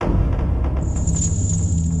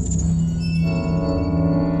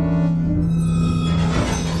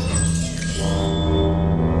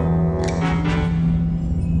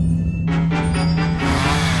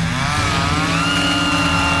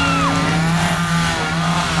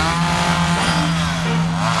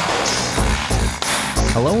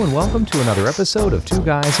Hello and welcome to another episode of Two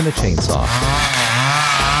Guys and a Chainsaw.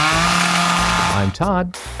 I'm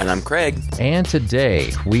Todd. And I'm Craig. And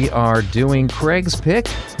today we are doing Craig's pick,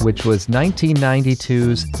 which was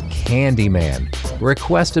 1992's Candyman,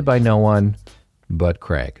 requested by no one but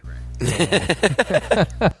Craig.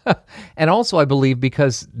 And also, I believe,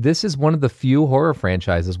 because this is one of the few horror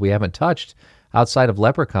franchises we haven't touched outside of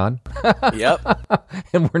Leprechaun. Yep.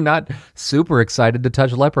 And we're not super excited to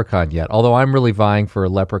touch Leprechaun yet, although I'm really vying for a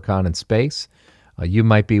Leprechaun in space. You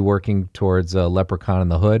might be working towards a Leprechaun in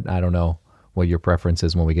the Hood. I don't know what your preference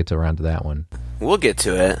is when we get around to that one. We'll get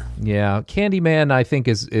to it. Yeah, Candyman, I think,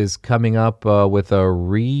 is coming up with a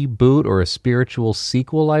reboot or a spiritual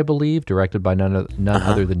sequel, I believe, directed by none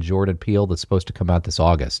other than Jordan Peele, that's supposed to come out this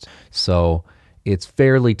August. So it's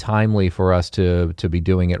fairly timely for us to be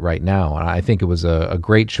doing it right now. And I think it was a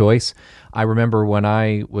great choice. I remember when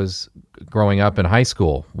I was growing up in high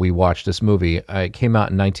school, we watched this movie. It came out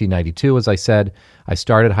in 1992, as I said. I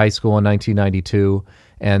started high school in 1992,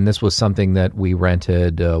 and this was something that we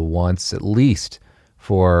rented once at least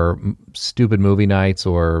for stupid movie nights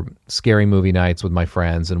or scary movie nights with my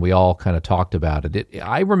friends, and we all kind of talked about it.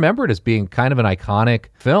 I remember it as being kind of an iconic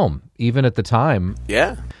film, even at the time.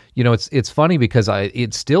 Yeah. You know, it's funny because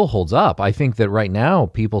it still holds up. I think that right now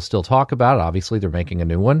people still talk about it. Obviously, they're making a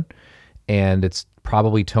new one, and it's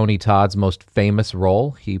probably Tony Todd's most famous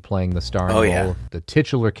role, he playing the starring role, the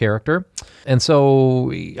titular character. And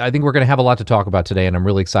so I think we're going to have a lot to talk about today, and I'm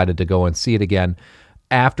really excited to go and see it again.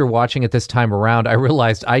 After watching it this time around, I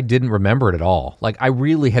realized I didn't remember it at all. Like, I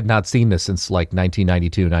really had not seen this since like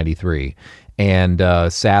 1992, 93.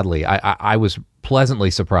 And sadly, I was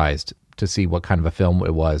pleasantly surprised to see what kind of a film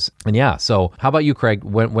it was. And yeah, so how about you, Craig?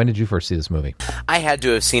 When did you first see this movie? I had to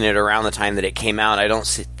have seen it around the time that it came out. I don't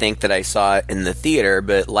think that I saw it in the theater,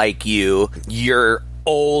 but like you're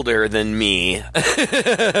older than me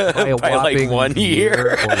by like 1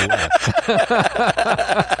 year.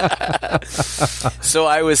 So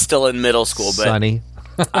I was still in middle school, but Sunny.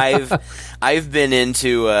 I've been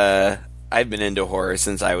into horror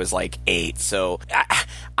since I was like 8, so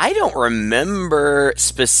I don't remember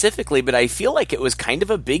specifically, but I feel like it was kind of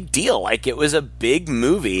a big deal. Like, it was a big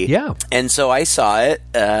movie. Yeah. And so I saw it,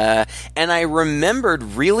 and I remembered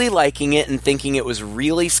really liking it and thinking it was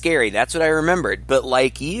really scary. That's what I remembered. But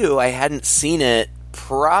like you, I hadn't seen it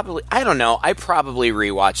I don't know, I probably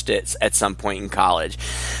rewatched it at some point in college,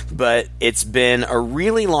 but it's been a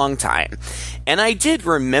really long time. And I did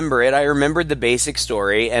remember it. I remembered the basic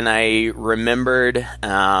story, and I remembered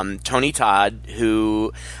Tony Todd,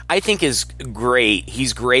 who I think is great.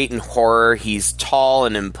 He's great in horror. He's tall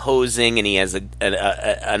and imposing, and he has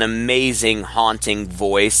an amazing, haunting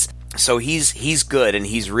voice. So he's good, and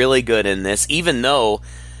he's really good in this, even though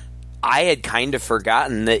I had kind of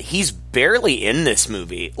forgotten that he's barely in this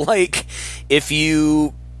movie. Like, if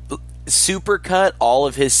you supercut all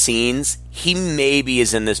of his scenes, he maybe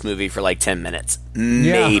is in this movie for like 10 minutes.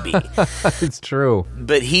 Maybe. Yeah. It's true.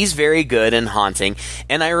 But he's very good and haunting.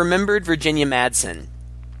 And I remembered Virginia Madsen.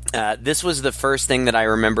 This was the first thing that I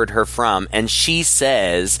remembered her from. And she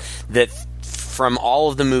says that from all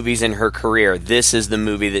of the movies in her career, this is the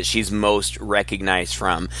movie that she's most recognized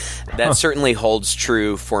from. That certainly holds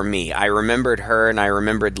true for me. I remembered her, and I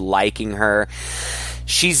remembered liking her.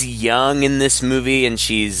 She's young in this movie, and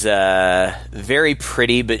she's very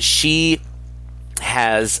pretty, but she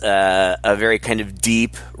has a very kind of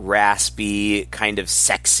deep, raspy, kind of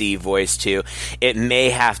sexy voice, too. It may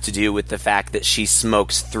have to do with the fact that she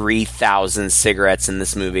smokes 3,000 cigarettes in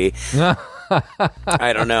this movie.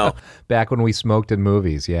 I don't know. Back when we smoked in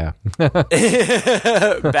movies, yeah.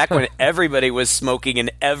 Back when everybody was smoking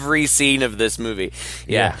in every scene of this movie.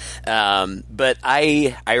 Yeah. But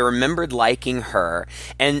I remembered liking her.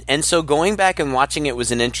 And so going back and watching it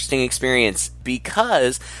was an interesting experience,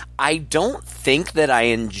 because I don't think that I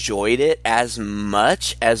enjoyed it as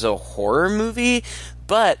much as a horror movie,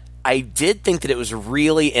 but I did think that it was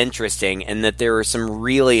really interesting, and that there were some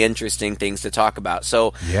really interesting things to talk about.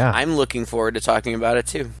 So yeah, I'm looking forward to talking about it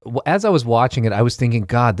too. As I was watching it, I was thinking,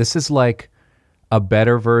 God, this is like a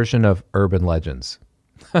better version of Urban Legends.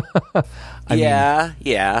 Yeah.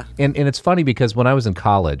 And it's funny because when I was in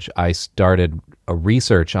college, I started a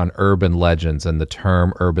research on urban legends and the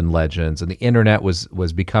term urban legends, and the internet was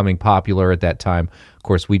becoming popular at that time. Of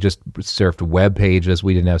course, we just surfed web pages.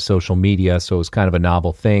 We didn't have social media, so it was kind of a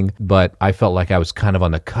novel thing. But I felt like I was kind of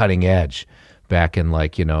on the cutting edge back in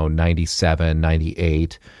 97,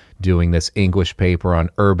 98, doing this English paper on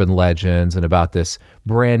urban legends and about this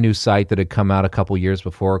brand new site that had come out a couple years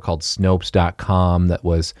before called Snopes.com that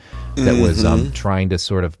was trying to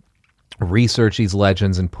sort of research these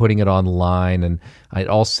legends and putting it online, and it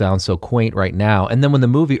all sounds so quaint right now. And then when the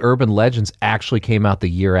movie Urban Legends actually came out the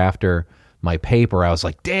year after my paper, I was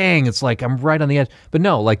like, dang, it's like I'm right on the edge. But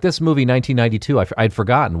no, like this movie 1992, I'd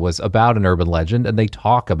forgotten, was about an urban legend, and they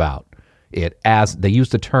talk about it as they use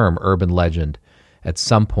the term urban legend at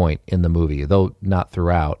some point in the movie, though not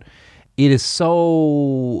throughout. It is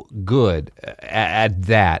so good at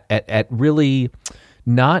that, at really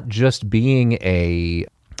not just being a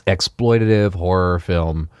exploitative horror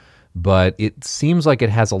film, but it seems like it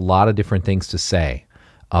has a lot of different things to say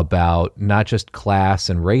about not just class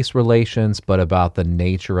and race relations, but about the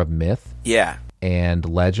nature of myth, and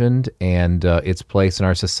legend, and its place in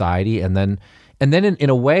our society. And then in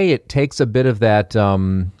a way, it takes a bit of that.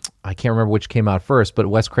 I can't remember which came out first, but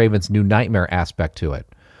Wes Craven's New Nightmare aspect to it,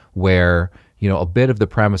 where a bit of the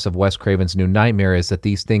premise of Wes Craven's New Nightmare is that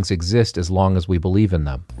these things exist as long as we believe in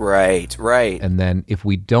them. Right. And then if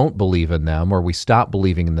we don't believe in them, or we stop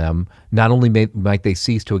believing in them, not only might they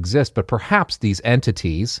cease to exist, but perhaps these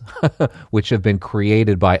entities, which have been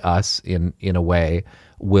created by us in a way,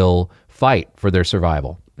 will fight for their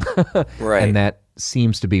survival. Right. And that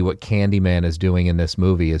seems to be what Candyman is doing in this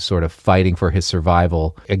movie, is sort of fighting for his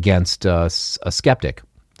survival against a skeptic.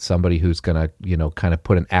 Somebody who's going to, kind of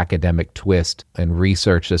put an academic twist and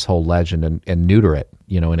research this whole legend and neuter it,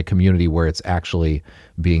 in a community where it's actually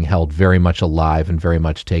being held very much alive and very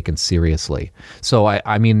much taken seriously. So,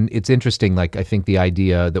 I mean, it's interesting. Like, I think the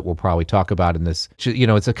idea that we'll probably talk about in this,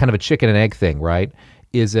 it's a kind of a chicken and egg thing, right?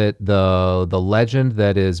 Is it the legend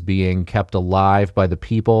that is being kept alive by the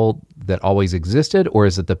people that always existed, or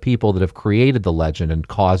is it the people that have created the legend and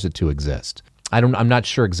caused it to exist? I'm not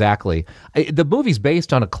sure exactly. The movie's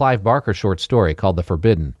based on a Clive Barker short story called The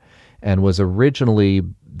Forbidden, and was originally,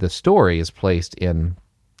 the story is placed in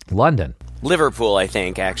London. Liverpool, I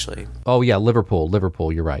think, actually. Oh, yeah, Liverpool,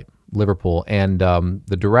 you're right. Liverpool. And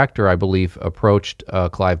the director, I believe, approached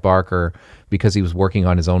Clive Barker because he was working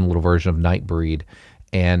on his own little version of Nightbreed.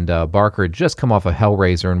 And Barker had just come off of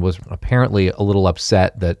Hellraiser and was apparently a little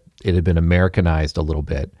upset that it had been Americanized a little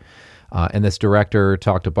bit. And this director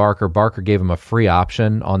talked to Barker. Barker gave him a free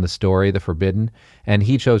option on the story, The Forbidden, and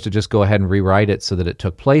he chose to just go ahead and rewrite it so that it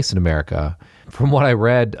took place in America. From what I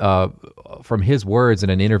read from his words in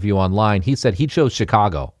an interview online, he said he chose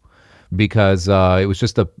Chicago because it was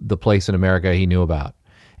just the place in America he knew about.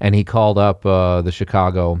 And he called up the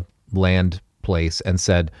Chicago land place and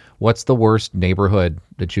said, what's the worst neighborhood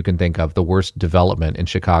that you can think of, the worst development in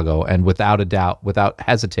Chicago? And without a doubt, without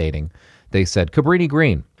hesitating, they said Cabrini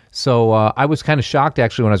Green. So I was kind of shocked,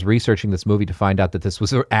 actually, when I was researching this movie to find out that this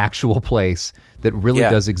was an actual place that really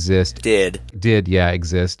does exist. Did,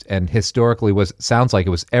 exist. And historically sounds like it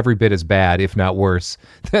was every bit as bad, if not worse,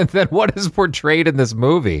 than what is portrayed in this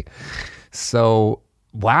movie. So,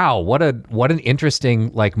 wow, what an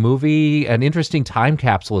interesting movie, an interesting time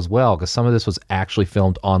capsule as well, because some of this was actually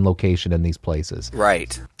filmed on location in these places.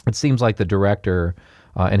 Right. It seems like the director,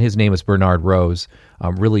 and his name is Bernard Rose,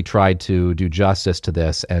 really tried to do justice to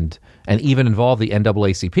this and even involve the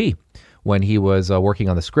NAACP when he was working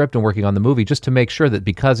on the script and working on the movie, just to make sure that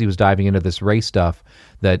because he was diving into this race stuff,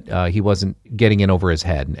 that he wasn't getting in over his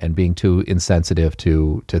head and being too insensitive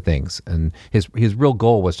to things. And his real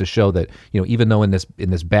goal was to show that, even though in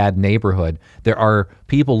this bad neighborhood, there are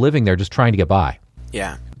people living there just trying to get by.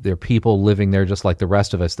 Yeah. There are people living there just like the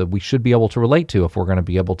rest of us that we should be able to relate to if we're going to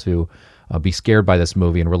be able to be scared by this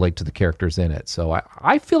movie and relate to the characters in it. So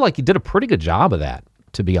I feel like he did a pretty good job of that,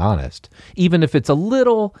 to be honest, even if it's a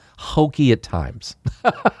little hokey at times.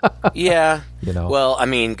 Yeah. Well, I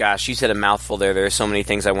mean, gosh, you said a mouthful there. There are so many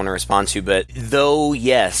things I want to respond to, but though,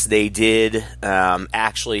 yes, they did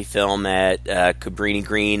actually film at Cabrini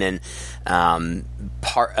Green, and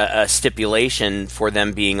a stipulation for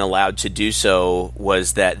them being allowed to do so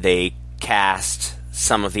was that they cast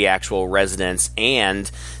some of the actual residents, and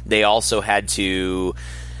they also had to,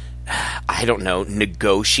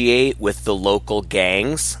 negotiate with the local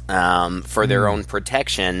gangs for their own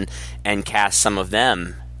protection and cast some of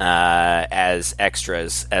them as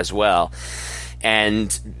extras as well.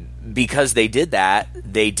 And because they did that,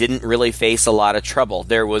 they didn't really face a lot of trouble.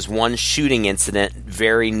 There was one shooting incident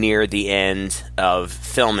very near the end of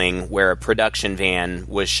filming where a production van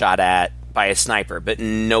was shot at by a sniper, but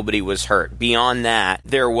nobody was hurt. Beyond that,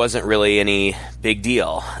 there wasn't really any big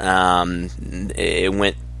deal. It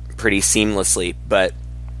went pretty seamlessly, but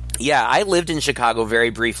Yeah, I lived in Chicago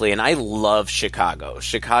very briefly, and I love Chicago.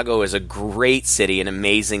 Chicago is a great city, an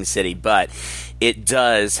amazing city, but it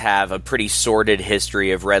does have a pretty sordid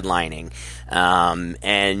history of redlining.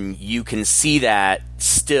 And you can see that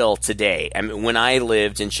still today. I mean, when I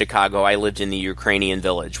lived in Chicago, I lived in the Ukrainian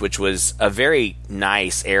Village, which was a very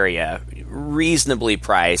nice area, reasonably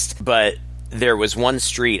priced, but there was one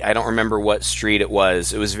street, I don't remember what street it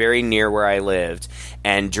was very near where I lived,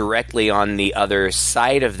 and directly on the other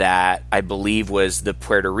side of that, I believe, was the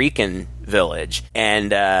Puerto Rican Village.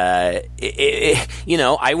 And, you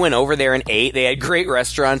know, I went over there and ate. They had great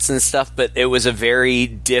restaurants and stuff, but it was a very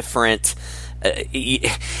different...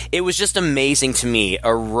 it was just amazing to me,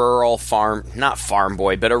 a rural not farm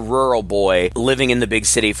boy, but a rural boy living in the big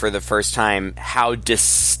city for the first time, how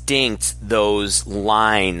distinct those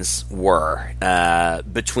lines were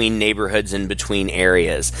between neighborhoods and between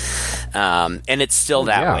areas. And it's still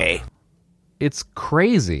that way. It's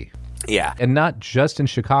crazy. Yeah. And not just in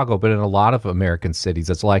Chicago, but in a lot of American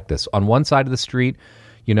cities, it's like this. On one side of the street,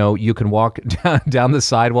 you know, you can walk down the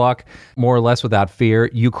sidewalk more or less without fear.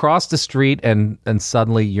 You cross the street and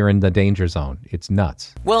suddenly you're in the danger zone. It's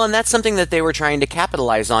nuts. Well, and that's something that they were trying to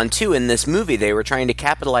capitalize on, too, in this movie. They were trying to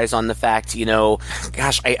capitalize on the fact, you know,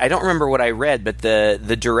 gosh, I don't remember what I read, but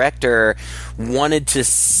the director wanted to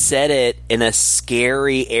set it in a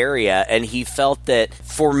scary area, and he felt that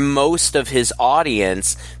for most of his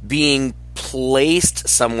audience, being placed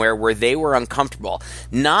somewhere where they were uncomfortable,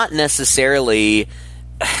 not necessarily...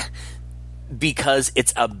 because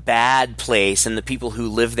it's a bad place and the people who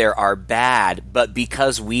live there are bad, but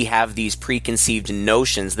because we have these preconceived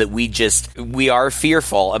notions that we are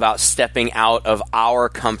fearful about stepping out of our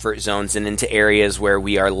comfort zones and into areas where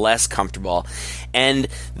we are less comfortable. And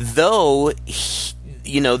though,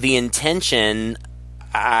 you know, the intention,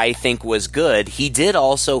 I think, was good, he did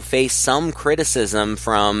also face some criticism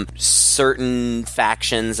from certain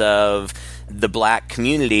factions of the black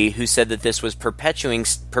community who said that this was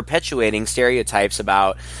perpetuating stereotypes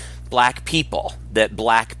about black people, that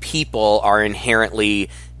black people are inherently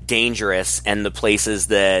dangerous and the places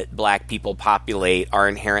that black people populate are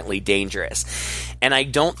inherently dangerous. And I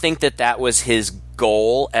don't think that that was his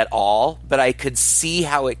goal at all, but I could see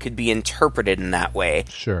how it could be interpreted in that way.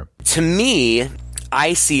 Sure. To me,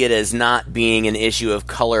 I see it as not being an issue of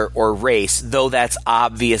color or race, though that's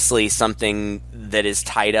obviously something that is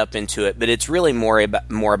tied up into it, but it's really more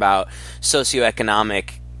about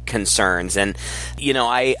socioeconomic concerns. And, you know,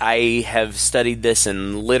 I have studied this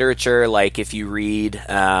in literature, like if you read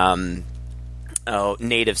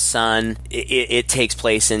Native Son, it takes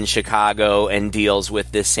place in Chicago and deals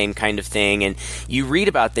with this same kind of thing, and you read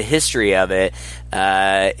about the history of it.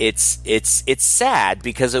 It's sad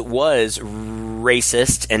because it was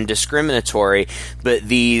racist and discriminatory, but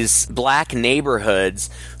these black neighborhoods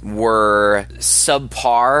were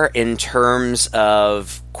subpar in terms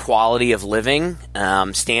of quality of living,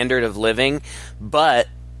 standard of living, but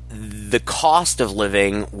the cost of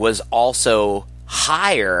living was also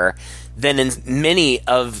higher than in many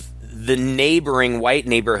of the neighboring white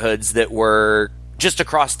neighborhoods that were just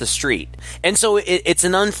across the street. And so it's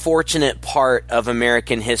an unfortunate part of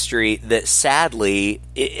American history that sadly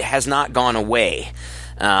it has not gone away.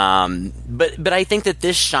 But I think that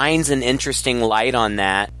this shines an interesting light on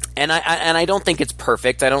that. And I don't think it's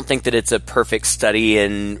perfect. I don't think that it's a perfect study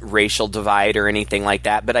in racial divide or anything like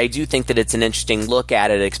that. But I do think that it's an interesting look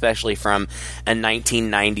at it, especially from a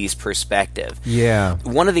 1990s perspective. Yeah.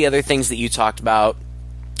 One of the other things that you talked about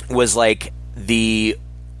was like the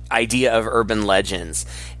idea of urban legends.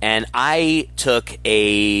 And I took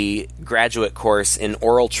a graduate course in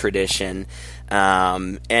oral tradition,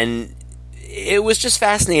 and it was just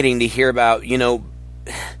fascinating to hear about, you know,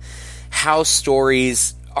 how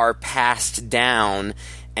stories are passed down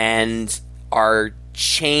and are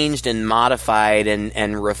changed and modified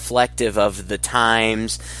and reflective of the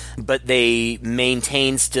times, but they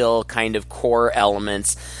maintain still kind of core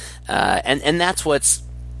elements. And that's what's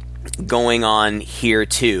going on here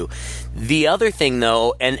too. The other thing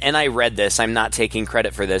though, and I read this, I'm not taking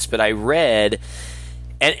credit for this, but I read,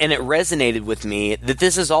 and it resonated with me, that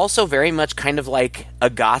this is also very much kind of like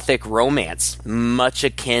a gothic romance, much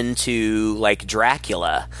akin to like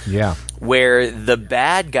Dracula. Yeah. Where the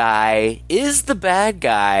bad guy is the bad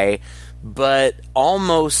guy, but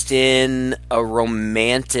almost in a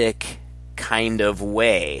romantic kind of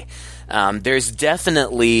way. There's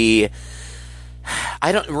definitely...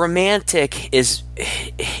 romantic is,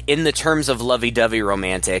 in the terms of lovey-dovey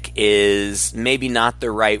romantic, is maybe not the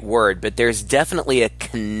right word, but there's definitely a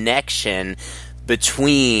connection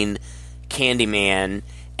between Candyman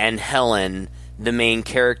and Helen the main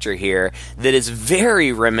character here, that is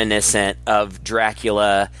very reminiscent of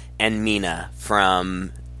Dracula and Mina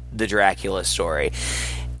from the Dracula story.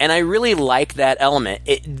 And I really like that element.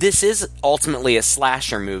 This is ultimately a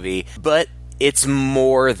slasher movie, but it's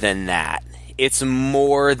more than that. It's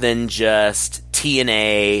more than just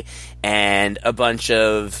TNA and a bunch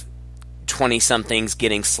of 20-somethings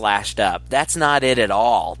getting slashed up. That's not it at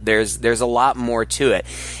all. There's a lot more to it.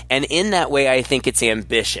 And in that way, I think it's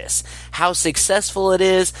ambitious. How successful it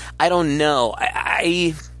is, I don't know.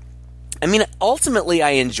 I mean, ultimately,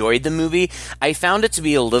 I enjoyed the movie. I found it to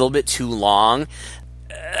be a little bit too long.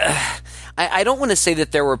 I don't want to say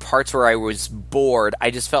that there were parts where I was bored.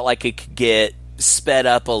 I just felt like it could get sped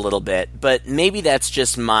up a little bit, but maybe that's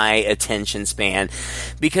just my attention span,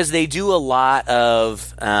 because they do a lot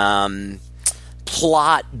of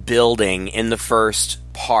plot building in the first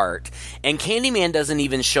part, and Candyman doesn't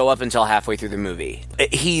even show up until halfway through the movie.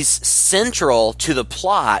 He's central to the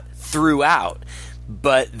plot throughout,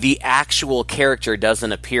 but the actual character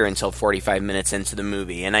doesn't appear until 45 minutes into the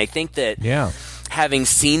movie. And I think that having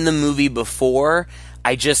seen the movie before,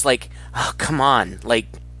 I just oh, come on,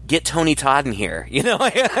 get Tony Todd in here.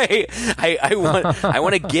 I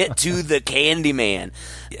want to get to the Candyman.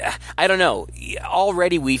 I don't know.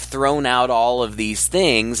 Already we've thrown out all of these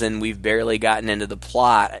things and we've barely gotten into the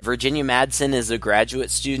plot. Virginia Madsen is a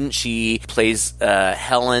graduate student. She plays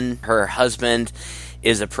Helen. Her husband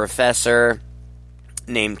is a professor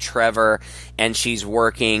named Trevor, and she's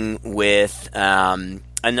working with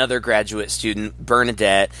another graduate student,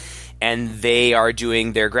 Bernadette, and they are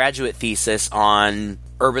doing their graduate thesis on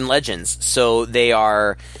urban legends. So they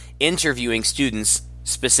are interviewing students,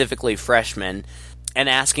 specifically freshmen, and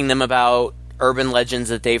asking them about urban legends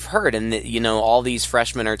that they've heard. And, all these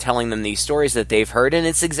freshmen are telling them these stories that they've heard, and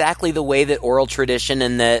it's exactly the way that oral tradition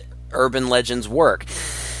and that urban legends work.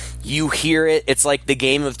 You hear it, it's like the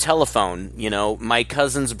game of telephone. My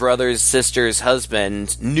cousin's brother's sister's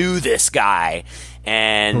husband knew this guy,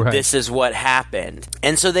 and this is what happened.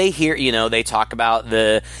 And so they hear, they talk about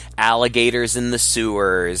the alligators in the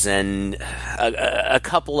sewers and a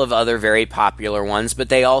couple of other very popular ones, but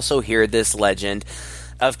they also hear this legend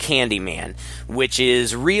of Candyman, which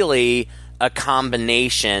is really a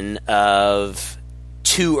combination of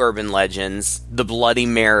two urban legends: the Bloody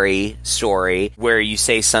Mary story, where you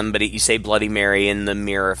say Bloody Mary in the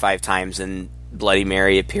mirror 5 times and Bloody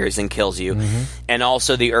Mary appears and kills you, and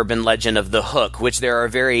also the urban legend of the Hook, which there are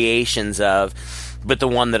variations of, but the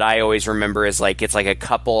one that I always remember is it's like a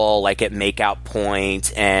couple at makeout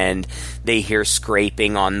point, and they hear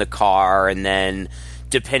scraping on the car, and then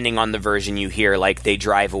depending on the version you hear, they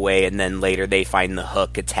drive away and then later they find the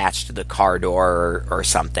hook attached to the car door or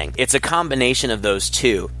something. It's a combination of those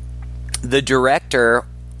two. The director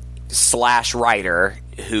 / writer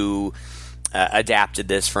who adapted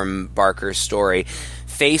this from Barker's story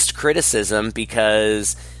faced criticism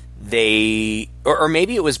because or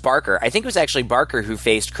maybe it was Barker. I think it was actually Barker who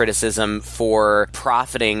faced criticism for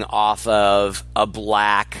profiting off of a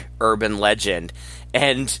black urban legend.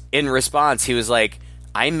 And in response, he was like,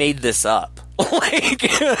 I made this up.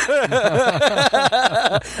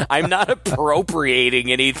 I'm not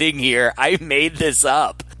appropriating anything here. I made this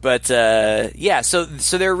up. But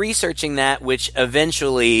so they're researching that, which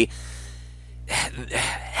eventually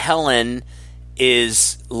Helen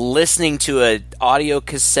is listening to an audio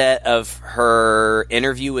cassette of her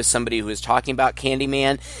interview with somebody who was talking about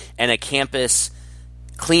Candyman, and a campus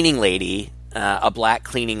cleaning lady, a black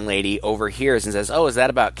cleaning lady, overhears and says, "Oh, is that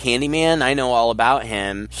about Candyman? I know all about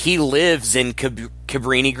him. He lives in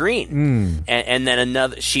Cabrini Green." And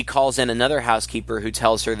then she calls in another housekeeper who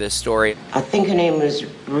tells her this story. I think her name was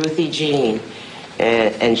Ruthie Jean,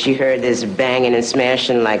 and she heard this banging and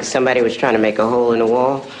smashing like somebody was trying to make a hole in the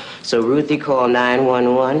wall. So Ruthie called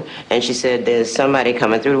 911, and she said there's somebody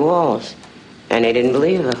coming through the walls, and they didn't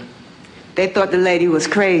believe her. They thought the lady was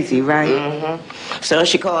crazy, right? Mm-hmm. So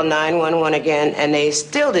she called 911 again, and they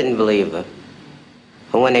still didn't believe her.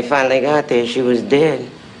 But when they finally got there, she was dead.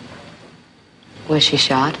 Was she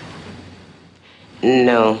shot?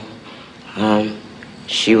 No.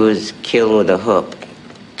 She was killed with a hook.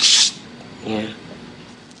 Yeah.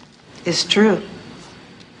 It's true.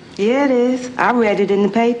 Yeah, it is. I read it in the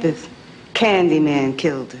papers. Candyman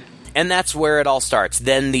killed her. And that's where it all starts.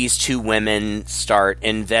 Then these two women start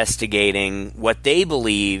investigating what they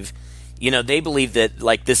believe. They believe that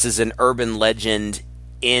this is an urban legend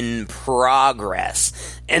in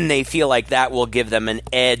progress, and they feel like that will give them an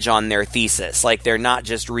edge on their thesis. Like they're not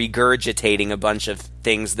just regurgitating a bunch of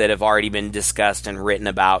things that have already been discussed and written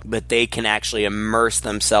about, but they can actually immerse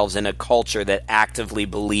themselves in a culture that actively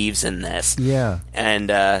believes in this. Yeah. And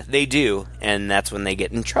they do, and that's when they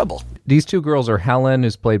get in trouble. These two girls are Helen,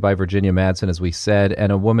 who's played by Virginia Madsen, as we said,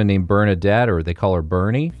 and a woman named Bernadette, or they call her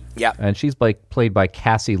Bernie. Yeah. And she's played by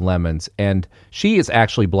Cassie Lemons, and she is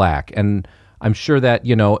actually black. And I'm sure that,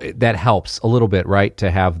 that helps a little bit, right,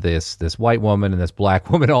 to have this white woman and this black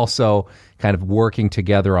woman also kind of working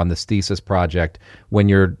together on this thesis project when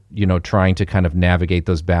you're, trying to kind of navigate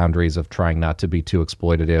those boundaries of trying not to be too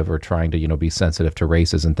exploitative or trying to, be sensitive to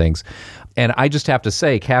races and things. And I just have to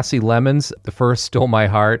say, Cassie Lemons, the first stole my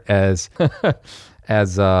heart as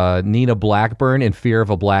as Nina Blackburn in Fear of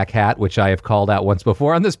a Black Hat, which I have called out once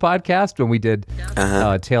before on this podcast when we did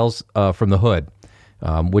Tales from the Hood.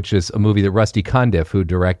 Which is a movie that Rusty Cundiff, who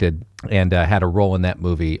directed and had a role in that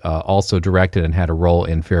movie, also directed and had a role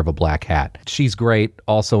in Fear of a Black Hat. She's great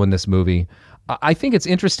also in this movie. I think it's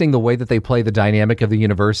interesting the way that they play the dynamic of the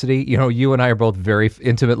university. You and I are both very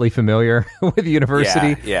intimately familiar with the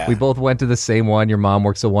university. Yeah. We both went to the same one. Your mom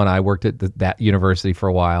works at one. I worked at that university for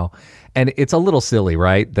a while. And it's a little silly,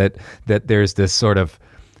 right? That there's this sort of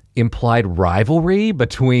implied rivalry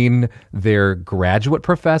between their graduate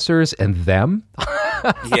professors and them.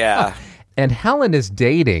 Yeah. And Helen is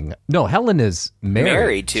Helen is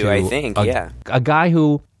married to I think, a guy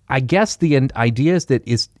who, I guess the idea is that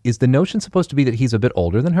is the notion supposed to be that he's a bit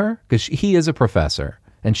older than her? Because he is a professor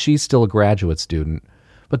and she's still a graduate student,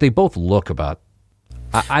 but they both look about,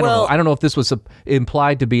 I don't know. I don't know if this was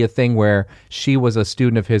implied to be a thing where she was a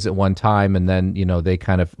student of his at one time and then, they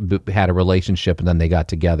kind of had a relationship and then they got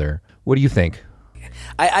together. What do you think?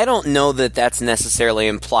 I don't know that that's necessarily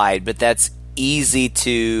implied, but that's easy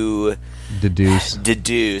to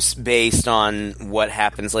deduce based on what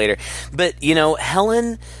happens later. But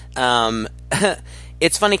Helen,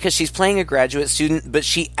 it's funny because she's playing a graduate student, but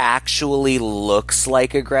she actually looks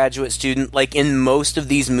like a graduate student. Like in most of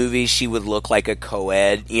these movies, she would look like a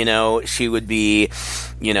co-ed. She would be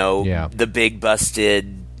the big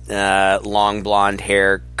busted long blonde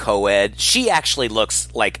hair co-ed. She actually looks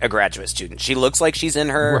like a graduate student. She looks like she's in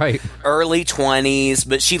her early 20s,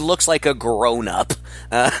 but she looks like a grown-up.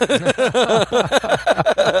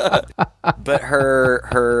 But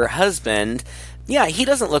her husband, he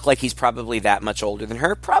doesn't look like he's probably that much older than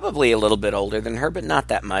her. Probably a little bit older than her, but not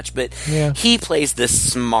that much. But he plays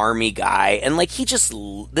this smarmy guy, and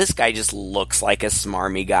this guy just looks like a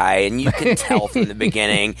smarmy guy, and you can tell from the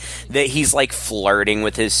beginning that he's like flirting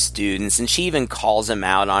with his students, and she even calls him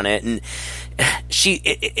out on it, and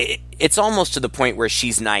it's almost to the point where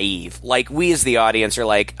she's naive. Like we as the audience are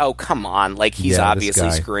like, oh come on, like he's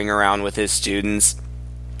obviously screwing around with his students,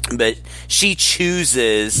 but she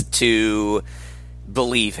chooses to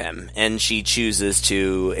believe him, and she chooses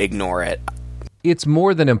to ignore it. It's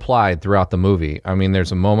more than implied throughout the movie. I mean,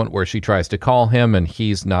 there's a moment where she tries to call him, and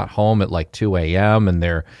he's not home at like 2 a.m.,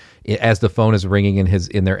 and as the phone is ringing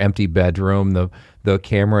in their empty bedroom, the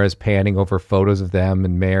camera is panning over photos of them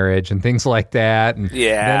in marriage and things like that. And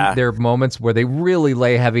then there are moments where they really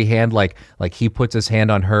lay a heavy hand, like he puts his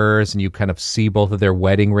hand on hers, and you kind of see both of their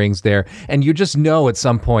wedding rings there, and you just know at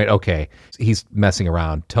some point, okay, he's messing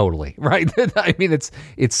around totally, right? I mean,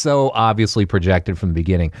 it's so obviously projected from the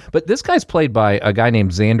beginning. But this guy's played by a guy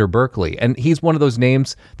named Xander Berkeley, and he's one of those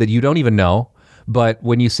names that you don't even know. But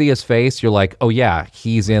when you see his face, you're like, oh yeah,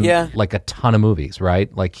 he's in like a ton of movies,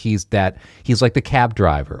 right? Like he's like the cab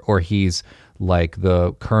driver, or he's like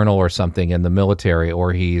the colonel or something in the military,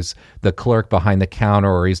 or he's the clerk behind the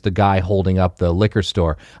counter, or he's the guy holding up the liquor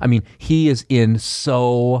store. I mean, he is in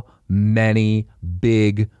so many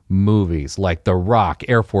big movies, like The Rock,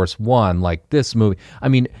 Air Force One, like this movie. I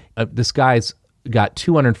mean, this guy's got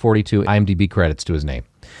 242 IMDb credits to his name.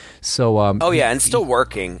 So, and still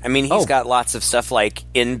working. I mean, he's got lots of stuff like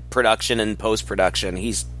in production and post-production.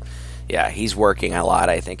 He's working a lot,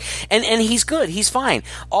 I think. And he's good. He's fine.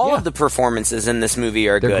 All of the performances in this movie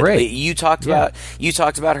are good. Great. You talked about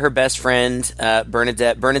her best friend,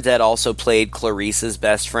 Bernadette. Bernadette also played Clarice's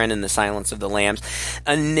best friend in The Silence of the Lambs.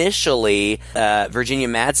 Initially, Virginia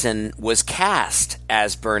Madsen was cast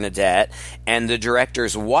as Bernadette, and the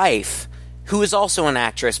director's wife, who is also an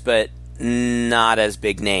actress, but not as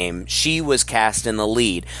big name, she was cast in the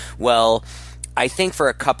lead. Well, I think for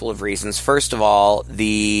a couple of reasons. First of all,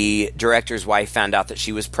 the director's wife found out that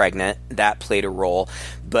she was pregnant. That played a role.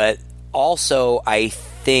 But also, I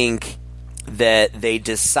think that they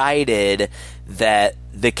decided that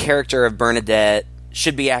the character of Bernadette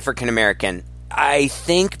should be African American. I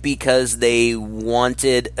think because they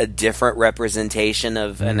wanted a different representation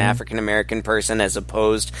of an African-American person as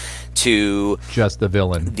opposed to just the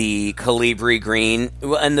villain. The Colibri Green,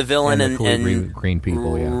 and the villain and the Colibri Green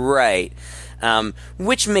people, yeah. Right.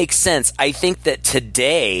 Which makes sense. I think that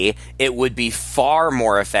today it would be far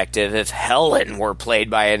more effective if Helen were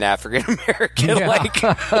played by an African American. Yeah. Like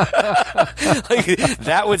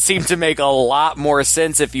that would seem to make a lot more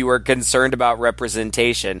sense if you were concerned about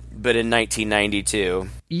representation. But in 1992,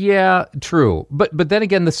 yeah, true. But then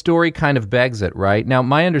again, the story kind of begs it, right? Now,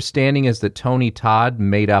 my understanding is that Tony Todd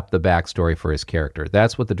made up the backstory for his character.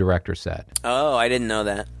 That's what the director said. Oh, I didn't know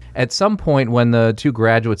that. At some point when the two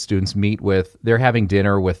graduate students they're having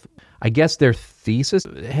dinner with, I guess, their thesis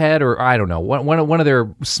head, or I don't know, one of their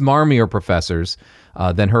smarmier professors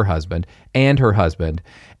than her husband.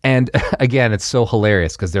 And again, it's so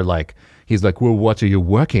hilarious because he's like, well, what are you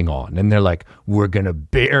working on? And they're like, we're going to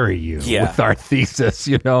bury you with our thesis,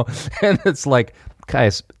 And it's like,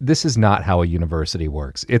 guys, this is not how a university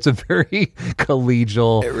works. It's a very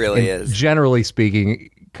collegial, it really is. Generally speaking,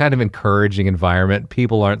 kind of encouraging environment.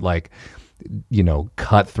 People aren't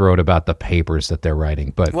cutthroat about the papers that they're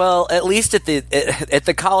writing. But well, at least at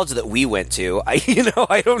the college that we went to, I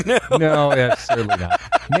don't know. No, it's certainly not.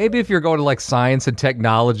 Maybe if you're going to science and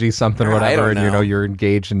technology, something or whatever, and you're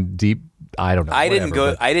engaged in deep. I don't know. I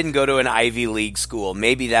didn't go to an Ivy League school.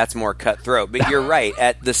 Maybe that's more cutthroat. But you're right.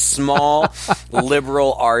 At the small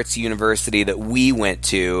liberal arts university that we went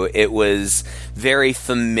to, it was very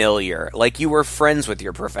familiar. Like, you were friends with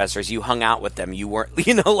your professors. You hung out with them. You weren't,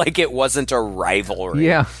 it wasn't a rivalry.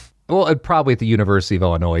 Yeah. Well, probably at the University of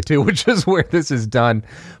Illinois too, which is where this is done.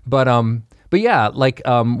 But yeah,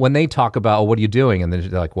 when they talk about, what are you doing? And they're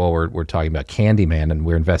like, well, we're talking about Candyman, and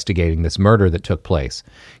we're investigating this murder that took place.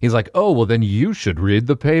 He's like, oh, well, then you should read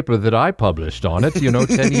the paper that I published on it,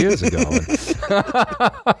 10 years ago.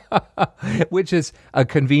 Which is a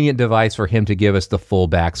convenient device for him to give us the full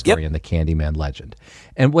backstory in the Candyman legend.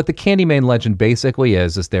 And what the Candyman legend basically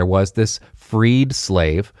is there was this freed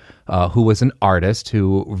slave who was an artist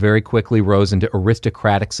who very quickly rose into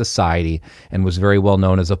aristocratic society and was very well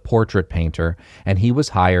known as a portrait painter. And he was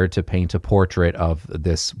hired to paint a portrait of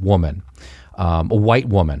this woman, a white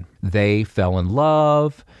woman. They fell in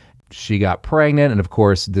love. She got pregnant. And of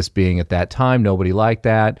course, this being at that time, nobody liked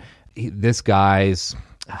that. This guy's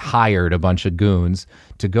hired a bunch of goons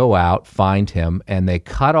to go out, find him, and they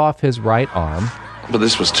cut off his right arm. But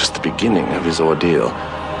this was just the beginning of his ordeal.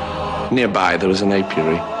 Nearby, there was an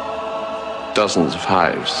apiary. Dozens of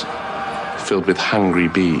hives filled with hungry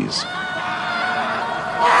bees.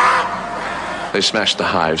 They smashed the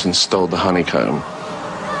hives and stole the honeycomb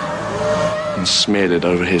and smeared it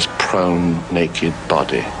over his prone, naked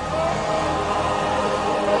body.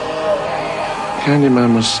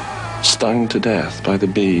 Candyman was stung to death by the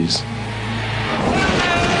bees.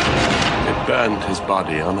 It burned his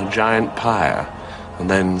body on a giant pyre and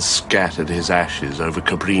then scattered his ashes over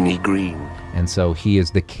Cabrini Green. And so he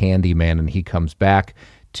is the Candyman, and he comes back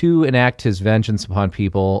to enact his vengeance upon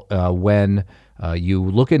people when you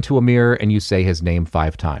look into a mirror and you say his name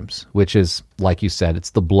 5 times, which is, like you said, it's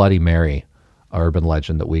the Bloody Mary urban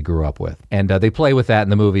legend that we grew up with. And they play with that in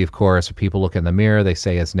the movie, of course. People look in the mirror, they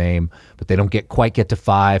say his name, but they don't quite get to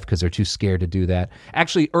 5 because they're too scared to do that.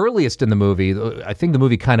 Actually, earliest in the movie, I think the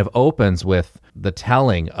movie kind of opens with the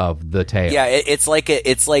telling of the tale. Yeah, it's like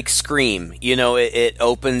Scream. It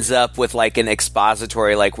opens up with an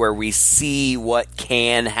expository, where we see what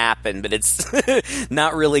can happen, but it's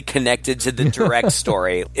not really connected to the direct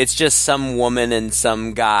story. It's just some woman and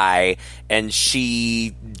some guy, and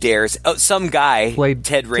she dares. Oh, some guy played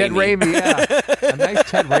Ted Raimi. Ted Raimi, yeah, a nice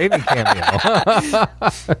Ted Raimi cameo.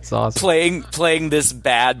 That's awesome. Playing this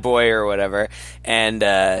bad boy or whatever, and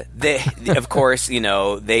they, of course,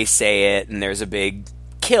 they say it, and there's a big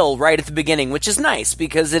kill right at the beginning, which is nice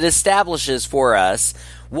because it establishes for us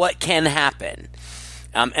what can happen.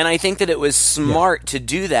 And I think that it was smart to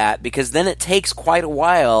do that because then it takes quite a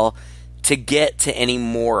while to get to any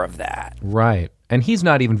more of that. Right. And he's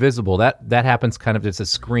not even visible. That happens kind of as a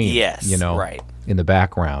scream, right, in the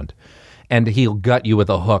background. And he'll gut you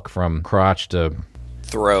with a hook from crotch to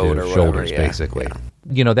throat or shoulders, whatever, basically.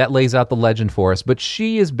 Yeah. That lays out the legend for us. But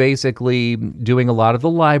she is basically doing a lot of the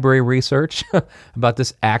library research about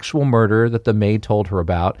this actual murder that the maid told her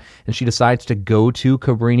about. And she decides to go to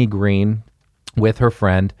Cabrini Green with her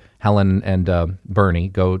friend. Helen and Bernie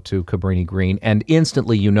go to Cabrini Green. And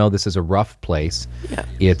instantly, this is a rough place. Yeah.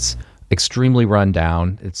 It's extremely run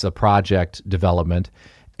down. It's a project development.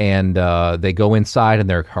 And they go inside, and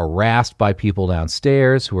they're harassed by people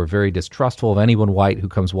downstairs who are very distrustful of anyone white who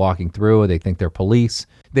comes walking through. They think they're police.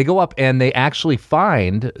 They go up, and they actually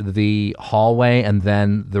find the hallway and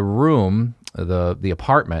then the room, the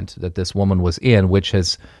apartment that this woman was in, which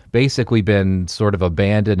has basically been sort of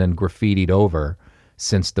abandoned and graffitied over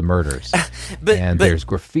since the murders. But there's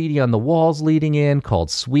graffiti on the walls leading in called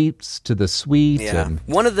Sweeps to the Suite. Yeah. And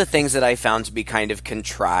one of the things that I found to be kind of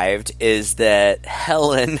contrived is that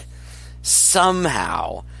Helen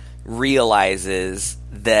somehow realizes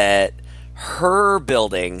that her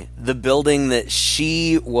building, the building that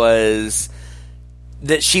she lives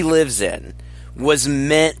in, was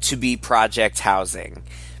meant to be project housing.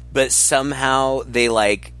 But somehow they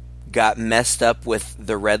got messed up with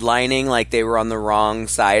the redlining, like they were on the wrong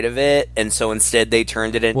side of it, and so instead they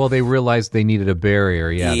turned it in. Well, they realized they needed a barrier.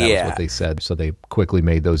 Yeah, that was what they said. So they quickly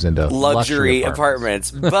made those into luxury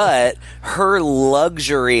apartments. But her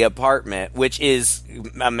luxury apartment, which is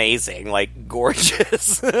amazing,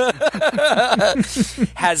 gorgeous,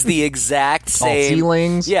 has the exact same tall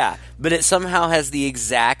ceilings. Yeah, but it somehow has the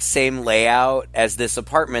exact same layout as this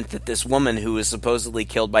apartment that this woman who was supposedly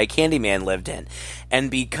killed by Candyman lived in. And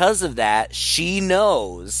because of that, she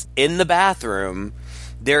knows in the bathroom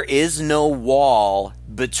there is no wall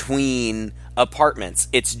between apartments.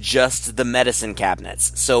 It's just the medicine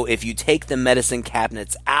cabinets. So if you take the medicine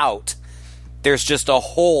cabinets out, there's just a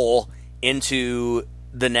hole into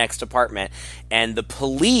the next apartment. And the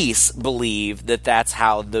police believe that that's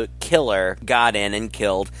how the killer got in and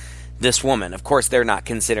killed this woman. Of course, they're not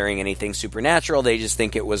considering anything supernatural. They just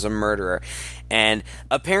think it was a murderer. And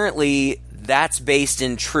apparently that's based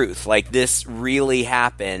in truth. This really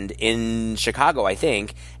happened in Chicago, I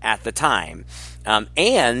think, at the time.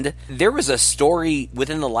 And there was a story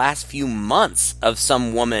within the last few months of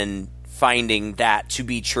some woman finding that to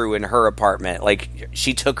be true in her apartment.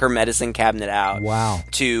 She took her medicine cabinet out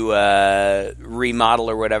to remodel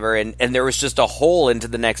or whatever, and there was just a hole into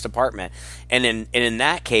the next apartment. And in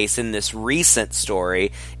that case, in this recent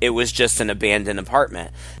story, it was just an abandoned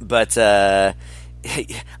apartment. But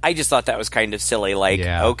I just thought that was kind of silly.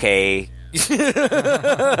 Okay,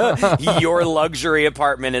 your luxury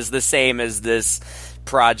apartment is the same as this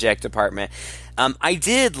project apartment. I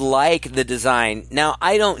did like the design. Now,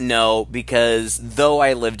 I don't know, because though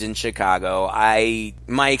I lived in Chicago,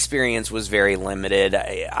 my experience was very limited.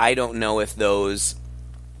 I don't know if those,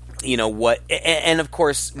 and of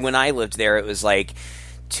course, when I lived there, it was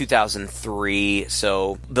 2003,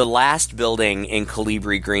 so the last building in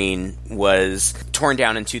Colibri Green was torn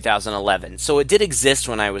down in 2011. So it did exist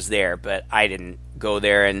when I was there, but I didn't go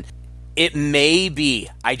there, and it may be,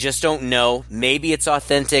 I just don't know. Maybe it's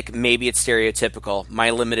authentic, maybe it's stereotypical.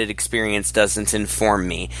 My limited experience doesn't inform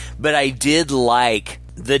me. But I did like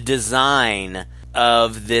the design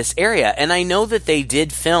of this area. And I know that they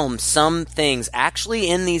did film some things actually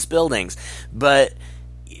in these buildings, but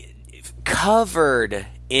covered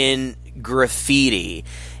in graffiti.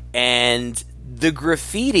 And the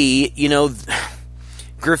graffiti,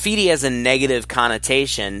 graffiti has a negative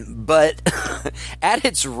connotation, but at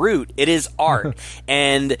its root, it is art,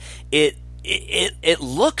 and it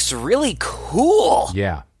looks really cool.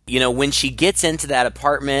 Yeah. When she gets into that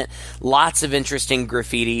apartment, lots of interesting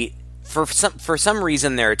graffiti. For some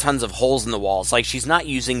reason, there are tons of holes in the walls. She's not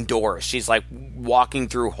using doors. She's walking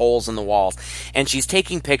through holes in the walls, and she's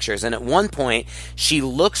taking pictures. And at one point, she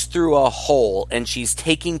looks through a hole, and she's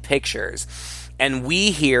taking pictures. And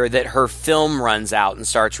we hear that her film runs out and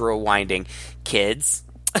starts rewinding. Kids,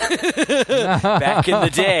 back in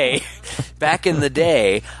the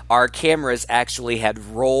day, our cameras actually had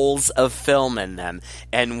rolls of film in them.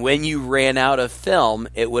 And when you ran out of film,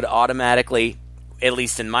 it would automatically, at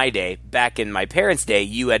least in my day, back in my parents' day,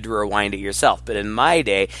 you had to rewind it yourself. But in my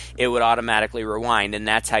day, it would automatically rewind, and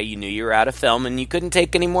that's how you knew you were out of film and you couldn't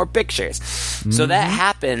take any more pictures. Mm-hmm. So that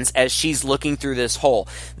happens as she's looking through this hole.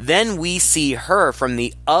 Then we see her from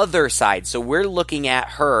the other side. So we're looking at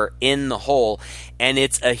her in the hole, and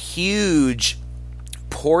it's a huge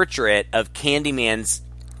portrait of Candyman's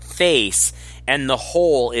face, and the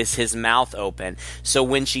hole is his mouth open. So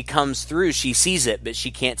when she comes through, she sees it, but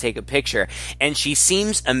she can't take a picture. And she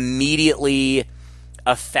seems immediately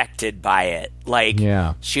affected by it.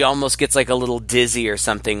 She almost gets a little dizzy or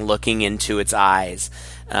something looking into its eyes.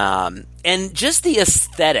 And just the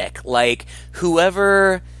aesthetic,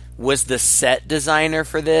 whoever was the set designer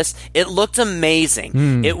for this, it looked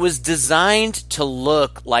amazing. It was designed to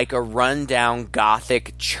look like a rundown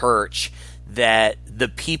Gothic church that the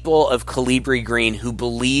people of Colibri Green who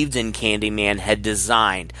believed in Candyman had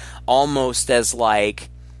designed, almost as I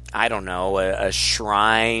don't know, a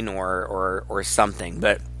shrine or something.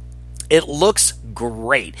 But It looks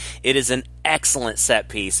great. It is an excellent set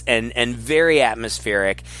piece and very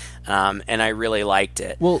atmospheric, and I really liked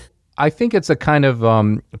it. Well, I think it's a kind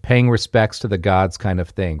of paying respects to the gods kind of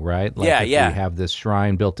thing, right? Like Yeah. We have this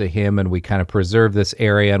shrine built to him, and we kind of preserve this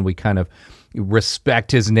area, and we kind of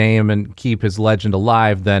respect his name and keep his legend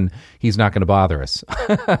alive, then he's not going to bother us,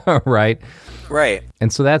 right? Right.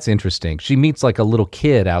 And so that's interesting. She meets like a little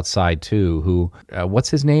kid outside too who, what's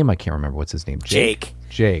his name? I can't remember. What's his name? Jake.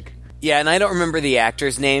 Yeah, and I don't remember the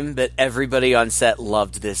actor's name, but everybody on set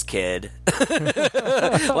loved this kid.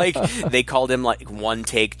 Like, they called him, like, One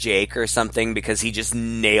Take Jake or something because he just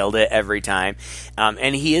nailed it every time.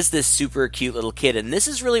 And he is this super cute little kid. And this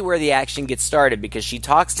is really where the action gets started because she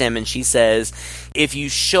talks to him and she says, if you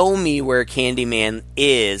show me where Candyman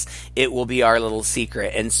is, it will be our little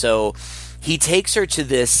secret. And so he takes her to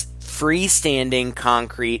this freestanding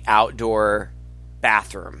concrete outdoor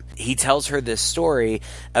bathroom. He tells her this story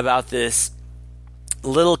about this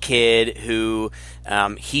little kid who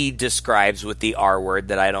he describes with the R word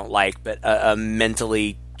that I don't like, but a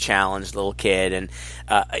mentally challenged little kid. And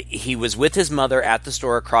he was with his mother at the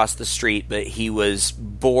store across the street, but he was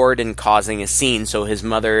bored and causing a scene, so his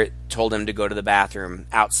mother told him to go to the bathroom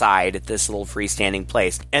outside at this little freestanding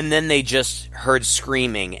place. And then they just heard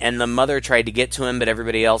screaming, and the mother tried to get to him, but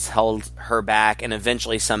everybody else held her back, and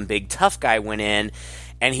eventually some big tough guy went in,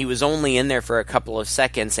 and he was only in there for a couple of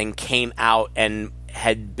seconds and came out and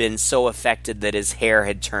had been so affected that his hair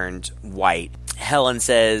had turned white. Helen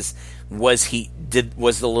says, was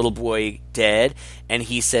the little boy dead? And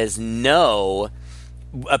he says no.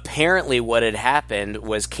 Apparently what had happened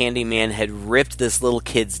was Candyman had ripped this little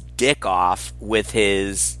kid's dick off with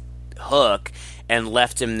his hook and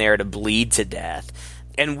left him there to bleed to death.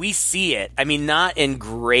 And we see it. I mean, not in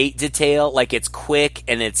great detail, like it's quick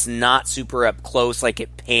and it's not super up close, like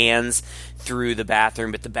it pans through the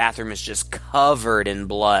bathroom, but the bathroom is just covered in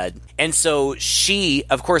blood. And so she,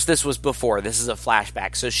 of course this was before, this is a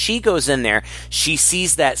flashback, so she goes in there, she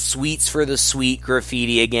sees that Sweets for the Sweet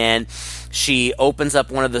graffiti again, she opens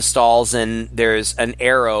up one of the stalls and there's an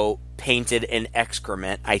arrow painted in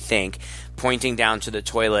excrement, I think, pointing down to the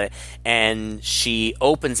toilet, and she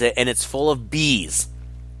opens it and it's full of bees.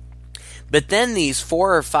 But then these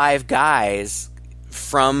 4 or 5 guys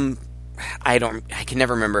from, I can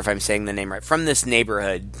never remember if I'm saying the name right, from this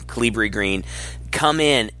neighborhood, Colibri Green, come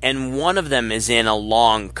in, and one of them is in a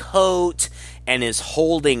long coat and is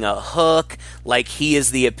holding a hook like he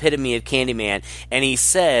is the epitome of Candyman, and he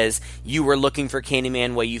says, you were looking for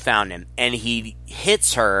Candyman, well, you found him. And he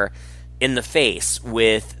hits her in the face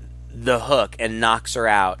with the hook and knocks her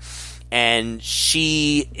out, and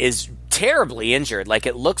she is terribly injured. Like,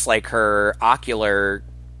 it looks like her ocular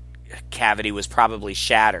cavity was probably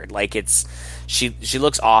shattered. Like, she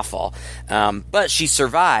looks awful, but she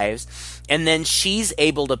survives, and then she's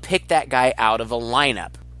able to pick that guy out of a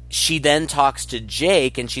lineup. She then talks to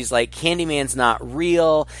Jake, and she's like, Candyman's not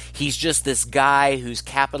real. He's just this guy who's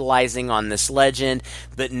capitalizing on this legend,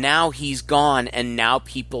 but now he's gone, and now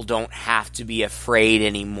people don't have to be afraid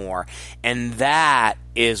anymore. And that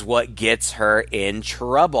is what gets her in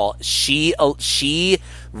trouble. She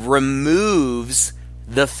removes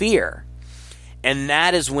the fear. And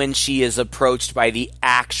that is when she is approached by the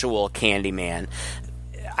actual Candyman.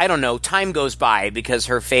 I don't know, time goes by because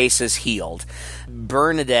her face is healed.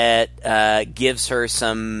 Bernadette gives her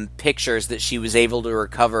some pictures that she was able to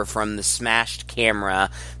recover from the smashed camera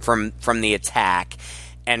from the attack.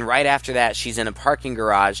 And right after that, she's in a parking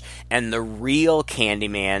garage, and the real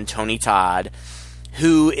Candyman, Tony Todd,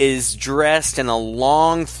 who is dressed in a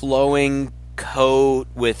long flowing coat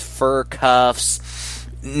with fur cuffs,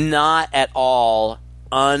 not at all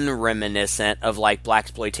unreminiscent of like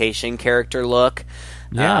blaxploitation character look.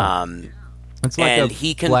 Yeah, it's like a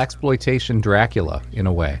blaxploitation Dracula in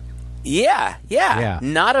a way. Yeah,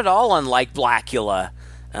 not at all unlike Blackula.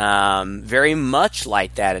 Very much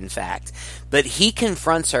like that, in fact. But he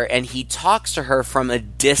confronts her and he talks to her from a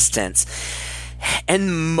distance.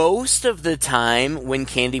 And most of the time when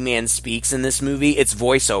Candyman speaks in this movie, it's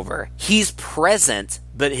voiceover. He's present,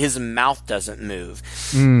 but his mouth doesn't move.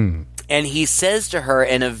 And he says to her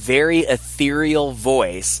in a very ethereal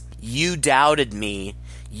voice, you doubted me.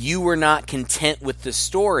 You were not content with the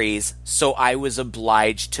stories, so I was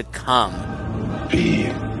obliged to come. Be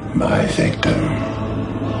my victim.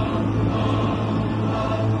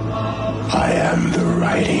 I am the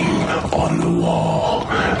writing on the wall,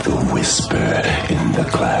 the whisper in the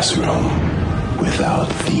classroom. Without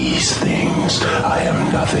these things, I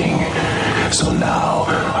am nothing. So now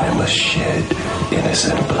I must shed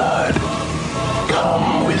innocent blood.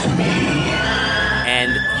 Come with me.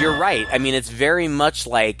 And you're right. I mean, it's very much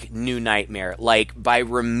like New Nightmare. Like, by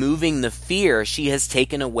removing the fear, she has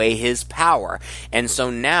taken away his power. And so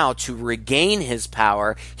now, to regain his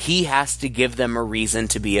power, he has to give them a reason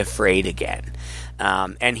to be afraid again.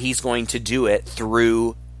 And he's going to do it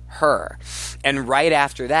through her. And right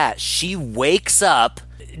after that, she wakes up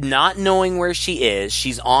not knowing where she is.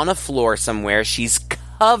 She's on a floor somewhere. She's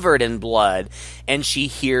covered in blood, and she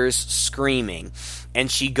hears screaming. And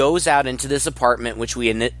she goes out into this apartment, which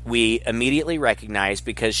we immediately recognize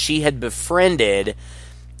because she had befriended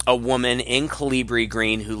a woman in Calibri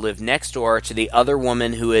Green who lived next door to the other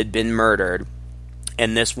woman who had been murdered.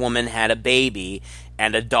 And this woman had a baby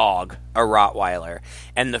and a dog, a Rottweiler.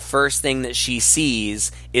 And the first thing that she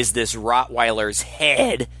sees is this Rottweiler's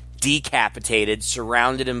head decapitated,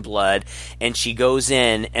 surrounded in blood. And she goes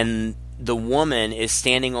in, and the woman is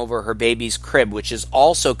standing over her baby's crib, which is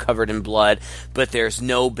also covered in blood, but there's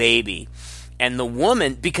no baby. And the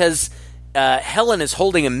woman, because Helen is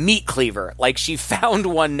holding a meat cleaver, like she found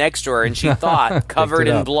one next to her, and she thought, covered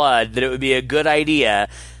in blood, that it would be a good idea.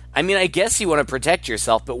 I mean, I guess you want to protect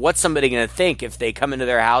yourself, but what's somebody going to think if they come into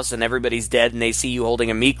their house and everybody's dead and they see you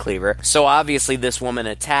holding a meat cleaver? So obviously this woman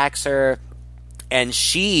attacks her. And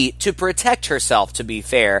she, to protect herself, to be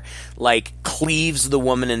fair, like, cleaves the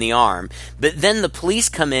woman in the arm. But then the police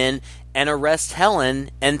come in and arrest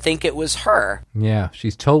Helen and think it was her. Yeah,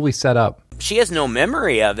 she's totally set up. She has no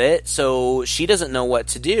memory of it, so she doesn't know what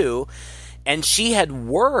to do. And she had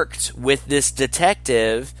worked with this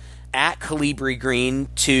detective at Calibri Green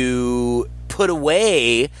to put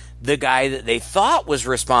away the guy that they thought was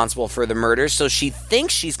responsible for the murder, so she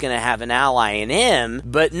thinks she's going to have an ally in him,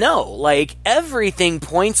 but no, like, everything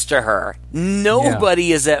points to her.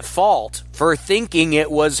 Nobody is at fault for thinking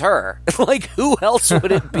it was her. Like, who else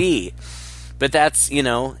would it be? But that's,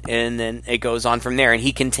 and then it goes on from there, and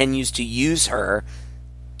he continues to use her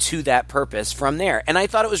to that purpose from there. And I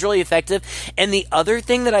thought it was really effective. And the other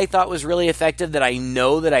thing that I thought was really effective that I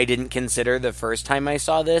know that I didn't consider the first time I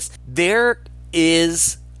saw this, there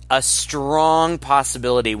is a strong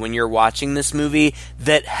possibility when you're watching this movie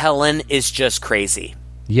that Helen is just crazy.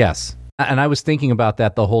 Yes. And I was thinking about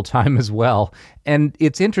that the whole time as well. And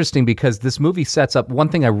it's interesting because this movie sets up one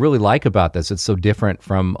thing I really like about this. It's so different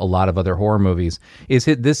from a lot of other horror movies. Is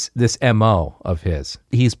this MO of his?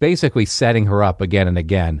 He's basically setting her up again and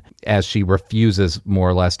again as she refuses more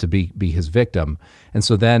or less to be his victim. And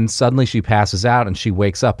so then suddenly she passes out and she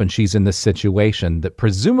wakes up and she's in this situation that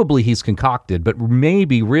presumably he's concocted, but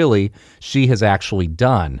maybe really she has actually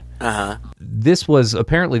done. This was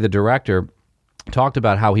apparently the director talked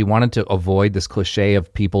about how he wanted to avoid this cliche of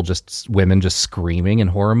women just screaming in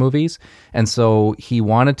horror movies. And so he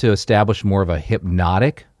wanted to establish more of a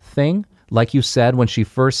hypnotic thing. Like you said, when she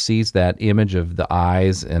first sees that image of the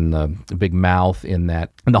eyes and the big mouth in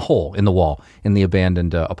the hole in the wall in the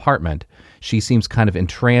abandoned apartment, she seems kind of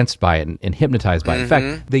entranced by it and hypnotized by it. In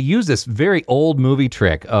fact, they use this very old movie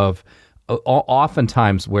trick of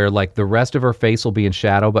oftentimes where like the rest of her face will be in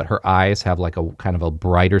shadow, but her eyes have like a kind of a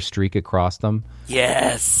brighter streak across them.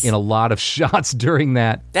 Yes. In a lot of shots during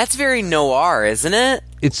that. That's very noir, isn't it?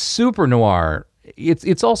 It's super noir.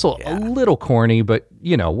 It's also a little corny, but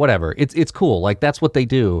whatever. It's cool. Like that's what they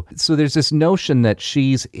do. So there's this notion that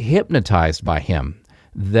she's hypnotized by him.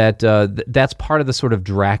 That's part of the sort of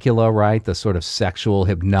Dracula, right? The sort of sexual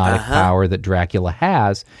hypnotic power that Dracula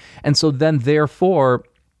has. And so then therefore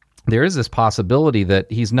there is this possibility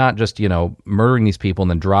that he's not just, murdering these people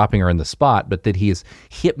and then dropping her in the spot, but that he has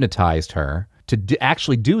hypnotized her to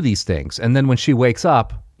actually do these things. And then when she wakes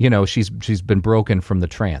up, she's been broken from the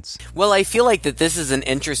trance. Well, I feel like that this is an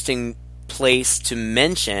interesting place to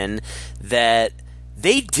mention that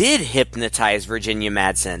they did hypnotize Virginia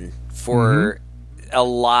Madsen for a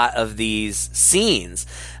lot of these scenes,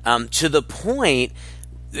 to the point,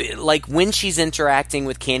 like when she's interacting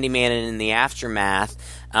with Candyman and in the aftermath,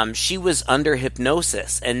 she was under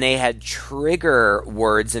hypnosis, and they had trigger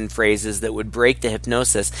words and phrases that would break the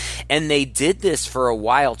hypnosis. And they did this for a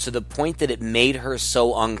while to the point that it made her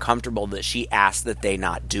so uncomfortable that she asked that they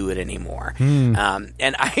not do it anymore.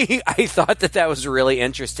 And I thought that was really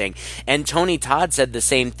interesting. And Tony Todd said the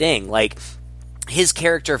same thing. Like, his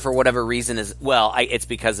character, for whatever reason, it's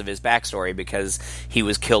because of his backstory, because he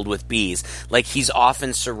was killed with bees. Like, he's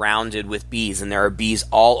often surrounded with bees, and there are bees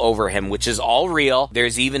all over him, which is all real.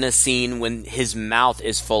 There's even a scene when his mouth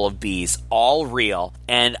is full of bees, all real.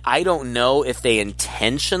 And I don't know if they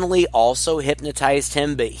intentionally also hypnotized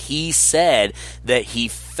him, but he said that he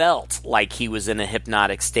felt like he was in a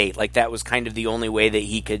hypnotic state. Like, that was kind of the only way that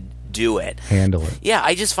he could do it. Handle it. Yeah,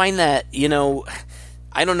 I just find that,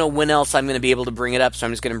 I don't know when else I'm going to be able to bring it up, so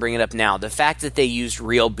I'm just going to bring it up now. The fact that they used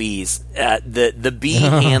real bees, the bee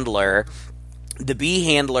handler. The bee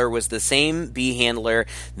handler was the same bee handler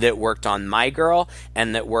that worked on My Girl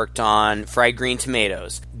and that worked on Fried Green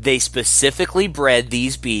Tomatoes. They specifically bred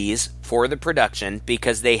these bees for the production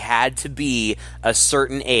because they had to be a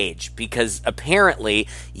certain age, because apparently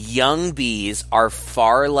young bees are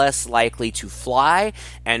far less likely to fly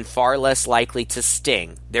and far less likely to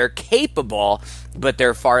sting. They're capable, but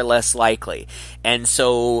they're far less likely. And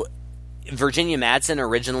so Virginia Madsen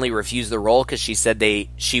originally refused the role because she said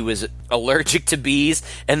she was allergic to bees,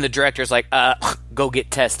 and the director's like, go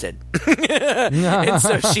get tested. And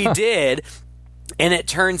so she did, and it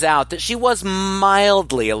turns out that she was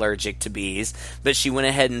mildly allergic to bees, but she went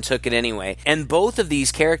ahead and took it anyway. And both of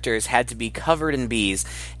these characters had to be covered in bees,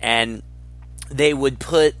 and they would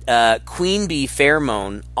put queen bee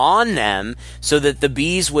pheromone on them so that the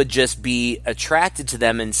bees would just be attracted to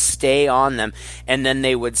them and stay on them, and then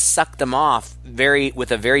they would suck them off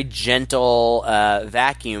with a very gentle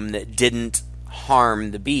vacuum that didn't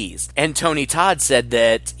harm the bees. And Tony Todd said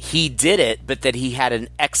that he did it, but that he had an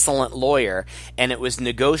excellent lawyer, and it was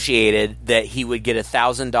negotiated that he would get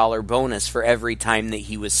 $1,000 bonus for every time that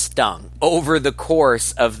he was stung. Over the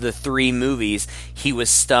course of the 3 movies, he was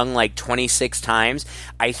stung like 26 times.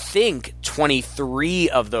 I think 23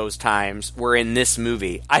 of those times were in this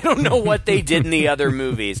movie. I don't know what they did in the other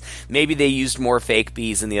movies. Maybe they used more fake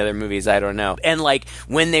bees in the other movies. I don't know. And like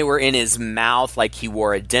when they were in his mouth, like he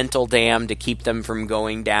wore a dental dam to keep them from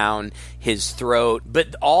going down his throat.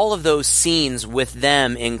 But all of those scenes with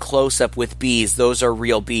them in close-up with bees, those are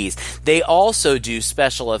real bees. They also do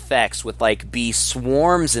special effects with like bee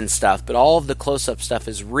swarms and stuff, but all of the close-up stuff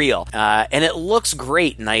is real. And it looks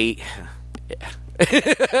great, and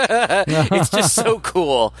it's just so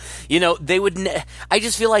cool. You know, they would I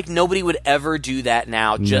just feel like nobody would ever do that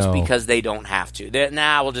now just because they don't have to.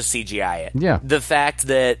 We'll just CGI it. Yeah. The fact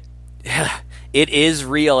that it is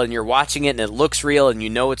real and you're watching it and it looks real and you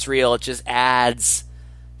know it's real, it just adds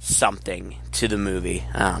something to the movie.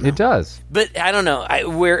 I don't know. It does. But I don't know.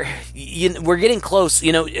 We're getting close.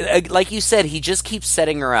 You know, like you said, he just keeps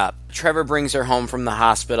setting her up. Trevor brings her home from the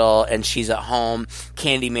hospital, and she's at home.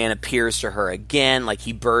 Candyman appears to her again, like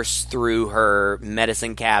he bursts through her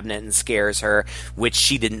medicine cabinet and scares her, which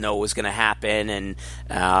she didn't know was going to happen.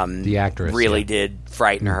 And the actress really did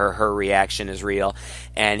frighten her. Her reaction is real.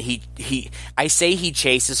 And I say he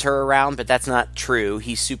chases her around, but that's not true.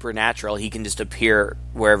 He's supernatural. He can just appear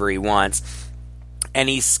wherever he wants. And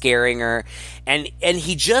he's scaring her. And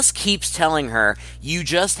he just keeps telling her, you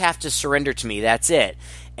just have to surrender to me. That's it.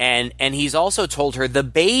 And he's also told her the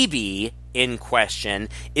baby in question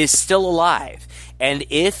is still alive. And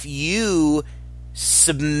if you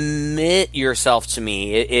submit yourself to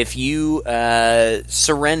me, if you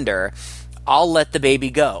surrender, I'll let the baby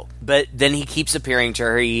go. But then he keeps appearing to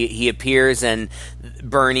her. He appears, and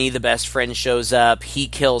Bernie, the best friend, shows up. He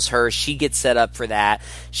kills her. She gets set up for that.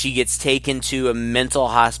 She gets taken to a mental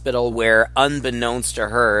hospital where, unbeknownst to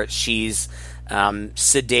her, she's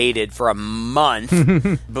sedated for a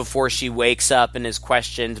month before she wakes up and is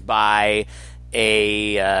questioned by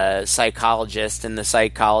a psychologist. And the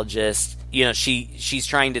psychologist, you know, she's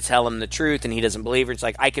trying to tell him the truth, and he doesn't believe her. It's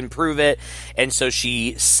like, I can prove it. And so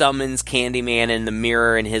she summons Candyman in the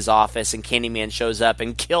mirror in his office, and Candyman shows up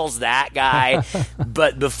and kills that guy.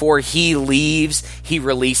 But before he leaves, he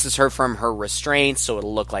releases her from her restraints, so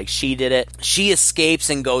it'll look like she did it. She escapes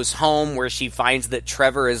and goes home, where she finds that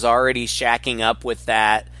Trevor is already shacking up with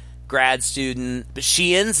that grad student. But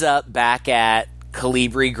she ends up back at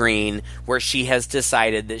Calibri Green, where she has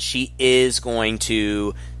decided that she is going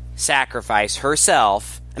to sacrifice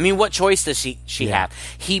herself. I mean, what choice does she have?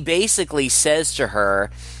 He basically says to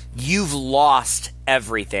her, you've lost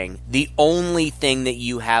everything. The only thing that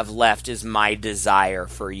you have left is my desire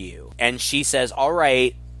for you. And she says, all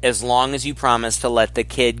right, as long as you promise to let the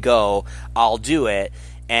kid go, I'll do it.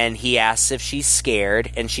 And he asks if she's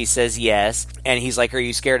scared, and she says yes. And he's like, are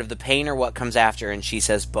you scared of the pain or what comes after? And she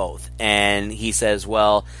says both. And he says,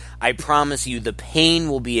 well, I promise you the pain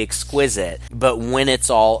will be exquisite, but when it's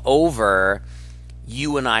all over,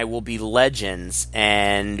 you and I will be legends,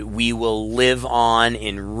 and we will live on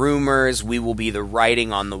in rumors. We will be the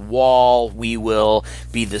writing on the wall. We will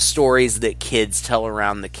be the stories that kids tell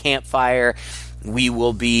around the campfire. We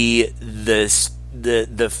will be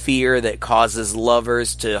the fear that causes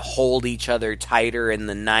lovers to hold each other tighter in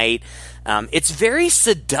the night. It's very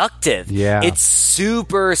seductive. Yeah. It's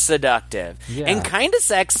super seductive and kind of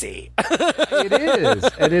sexy. It is.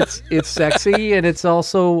 And it's sexy, and it's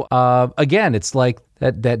also, again, it's like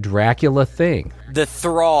that Dracula thing The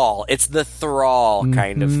thrall. It's the thrall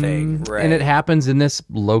kind of thing, right? And it happens in this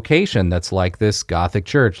location that's like this Gothic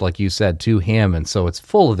church, like you said, to him. And so it's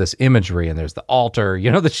full of this imagery, and there's the altar,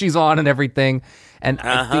 that she's on and everything. And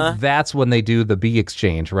I think that's when they do the bee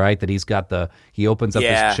exchange, right? That he opens up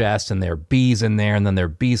his chest, and there are bees in there, and then there are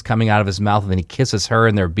bees coming out of his mouth, and then he kisses her,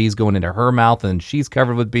 and there are bees going into her mouth, and she's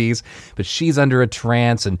covered with bees, but she's under a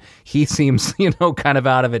trance, and he seems, kind of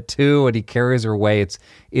out of it too, and he carries her away.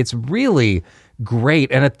 It's really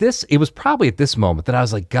great. And it was probably at this moment that I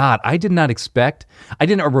was like, God, I didn't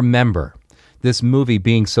remember this movie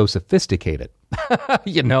being so sophisticated. I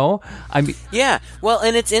mean, yeah. Well,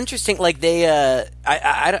 and it's interesting. Like they,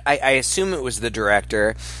 I assume it was the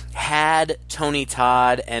director had Tony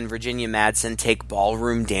Todd and Virginia Madsen take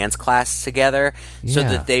ballroom dance class together, so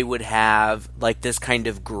that they would have like this kind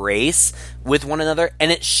of grace with one another,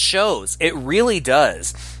 and it shows. It really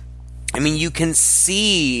does. I mean, you can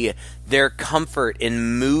see their comfort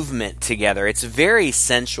in movement together. It's very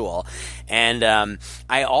sensual. And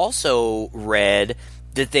I also read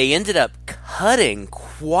that they ended up cutting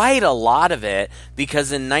quite a lot of it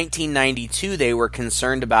because in 1992 they were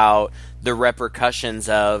concerned about the repercussions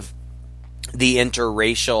of the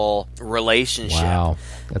interracial relationship. Wow,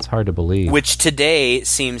 that's hard to believe. Which today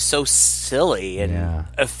seems so silly and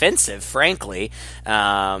offensive, frankly.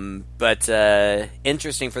 But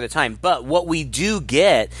interesting for the time. But what we do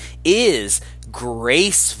get is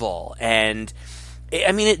graceful, and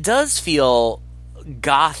I mean, it does feel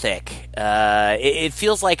Gothic. It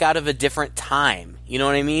feels like out of a different time. You know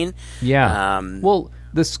what I mean? Yeah. Well,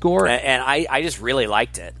 the score, and I just really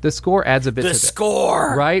liked it. The score adds a bit. The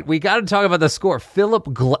score, right? We got to talk about the score. Philip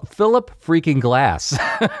freaking Glass.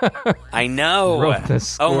 I know. Wrote the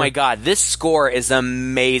score. Oh my God, this score is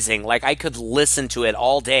amazing. Like I could listen to it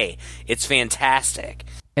all day. It's fantastic.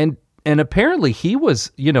 And apparently he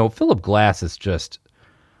was, Philip Glass is just.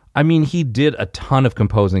 I mean, he did a ton of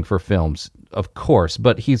composing for films, of course,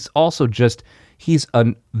 but he's also he's a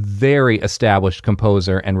very established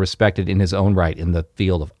composer and respected in his own right in the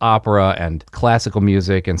field of opera and classical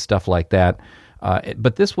music and stuff like that.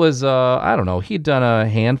 But this was, I don't know, he'd done a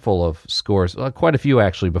handful of scores, quite a few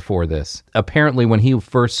actually before this. Apparently when he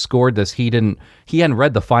first scored this, he hadn't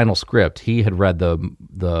read the final script. He had read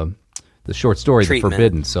the short story, Treatment. The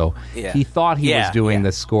Forbidden. So he thought he was doing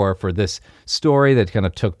this score for this story that kind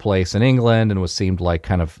of took place in England and seemed like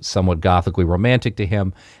kind of somewhat gothically romantic to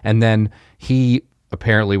him. And then he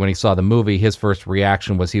apparently, when he saw the movie, his first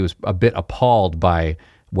reaction was he was a bit appalled by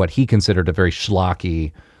what he considered a very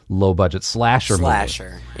schlocky, low-budget slasher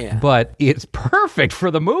movie. Yeah. But it's perfect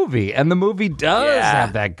for the movie, and the movie does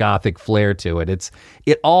have that gothic flair to it.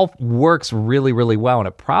 It all works really, really well, and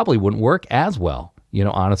it probably wouldn't work as well,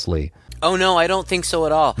 honestly. Oh, no, I don't think so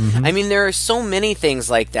at all. Mm-hmm. I mean, there are so many things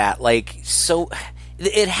like that.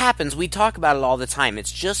 It happens. We talk about it all the time.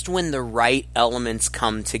 It's just when the right elements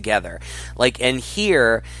come together. And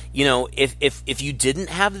here, if you didn't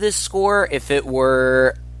have this score, if it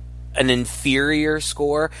were an inferior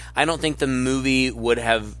score, I don't think the movie would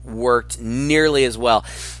have worked nearly as well.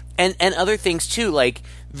 And other things, too, like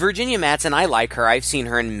Virginia Madsen, I like her. I've seen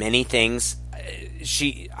her in many things.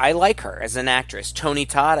 I like her as an actress. Tony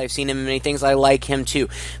Todd, I've seen him in many things. I like him too.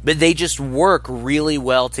 But they just work really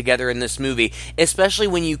well together in this movie, especially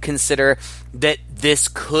when you consider that this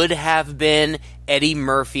could have been Eddie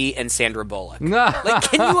Murphy and Sandra Bullock.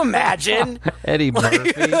 Can you imagine? Eddie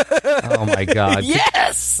Murphy? Oh my God.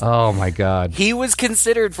 Yes! Oh my God. He was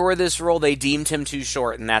considered for this role. They deemed him too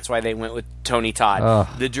short, and that's why they went with Tony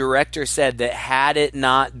Todd. The director said that had it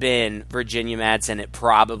not been Virginia Madsen, it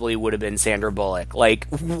probably would have been Sandra Bullock.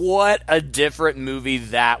 What a different movie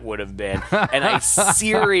that would have been. And I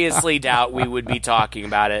seriously doubt we would be talking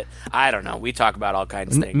about it. I don't know. We talk about all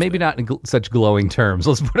kinds of things. Maybe not in such glowing terms.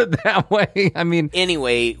 Let's put it that way. I mean,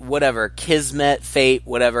 anyway, whatever, Kismet, fate,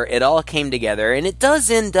 whatever, it all came together, and it does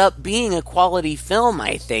end up being a quality film,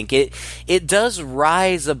 I think. It does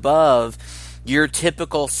rise above your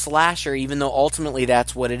typical slasher, even though ultimately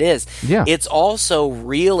that's what it is. Yeah. It's also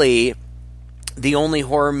really the only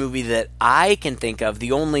horror movie that I can think of,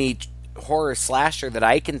 the only horror slasher that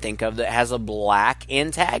I can think of that has a black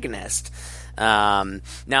antagonist.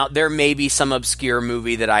 Now, there may be some obscure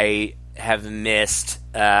movie that I have missed,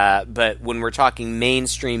 but when we're talking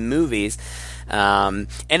mainstream movies, and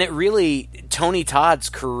it really, Tony Todd's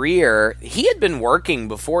career, he had been working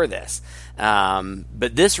before this,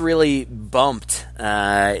 but this really bumped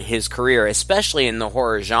his career, especially in the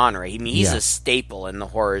horror genre. I mean, he's a staple in the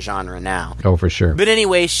horror genre now. Oh, for sure. But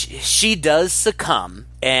anyway, she does succumb,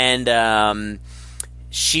 and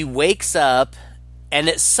she wakes up And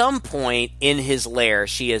at some point in his lair,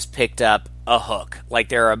 she has picked up a hook. Like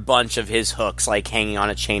there are a bunch of his hooks like hanging on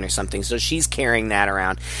a chain or something. So she's carrying that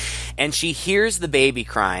around. And she hears the baby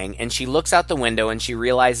crying, and she looks out the window and she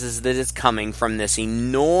realizes that it's coming from this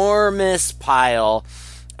enormous pile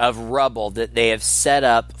of rubble that they have set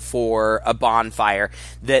up for a bonfire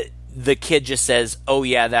that the kid just says, "Oh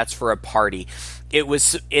yeah, that's for a party." It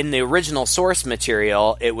was in the original source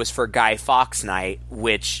material. It was for Guy Fawkes Night,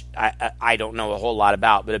 which I don't know a whole lot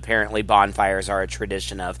about, but apparently bonfires are a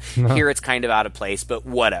tradition of. Here it's kind of out of place, but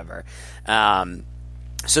whatever.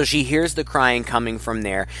 So she hears the crying coming from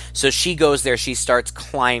there. So she goes there. She starts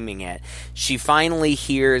climbing it. She finally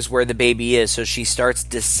hears where the baby is, so she starts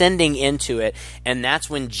descending into it, and that's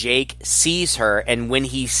when Jake sees her. And when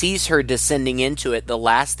he sees her descending into it, the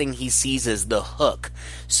last thing he sees is the hook.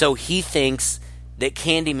 So he thinks that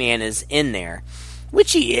Candyman is in there,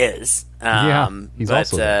 which he is. He's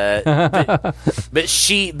also there. but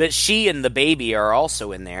she and the baby are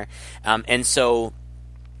also in there, and so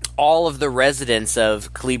all of the residents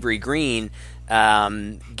of Colibri Green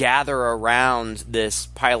gather around this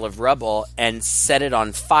pile of rubble and set it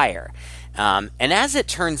on fire. And as it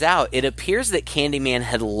turns out, it appears that Candyman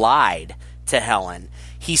had lied to Helen.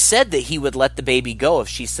 He said that he would let the baby go if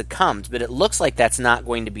she succumbed, but it looks like that's not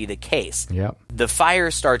going to be the case. Yep. The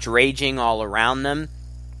fire starts raging all around them,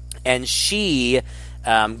 and she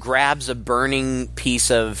grabs a burning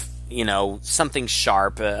piece of, something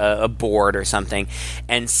sharp, a board or something,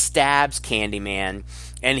 and stabs Candyman,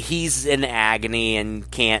 and he's in agony and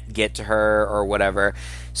can't get to her or whatever.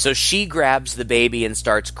 So she grabs the baby and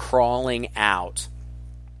starts crawling out.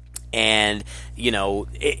 And,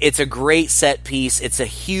 it's a great set piece. It's a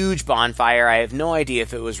huge bonfire. I have no idea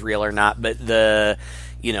if it was real or not, but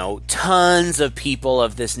tons of people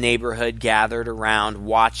of this neighborhood gathered around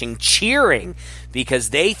watching, cheering, because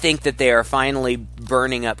they think that they are finally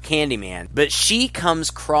burning up Candyman. But she comes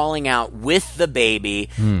crawling out with the baby.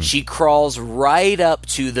 She crawls right up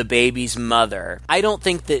to the baby's mother. I don't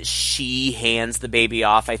think that she hands the baby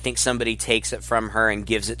off. I think somebody takes it from her and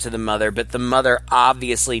gives it to the mother, but the mother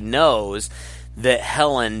obviously knows that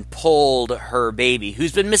Helen pulled her baby,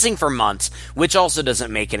 who's been missing for months, which also doesn't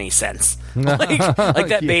make any sense. Like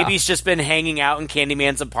that baby's just been hanging out in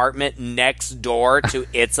Candyman's apartment next door to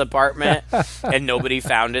its apartment, and nobody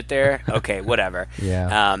found it there. Okay, whatever.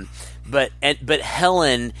 Yeah. But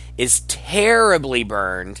Helen is terribly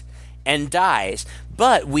burned and dies.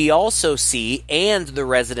 But we also see, and the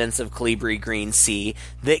residents of Colibri Green see,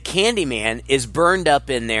 that Candyman is burned up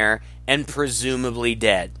in there and presumably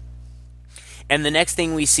dead. And the next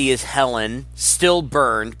thing we see is Helen, still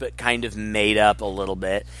burned, but kind of made up a little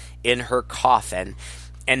bit, in her coffin.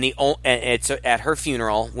 And it's at her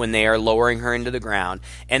funeral when they are lowering her into the ground.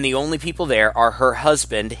 And the only people there are her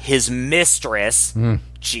husband, his mistress.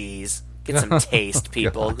 Jeez, get some taste,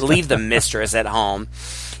 people. Leave the mistress at home.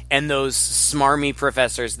 And those smarmy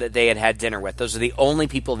professors that they had dinner with. Those are the only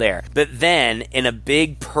people there. But then, in a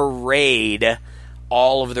big parade,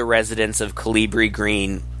 all of the residents of Colibri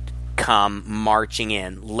Green come marching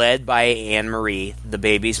in, led by Anne-Marie, the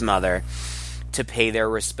baby's mother, to pay their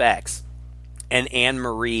respects. And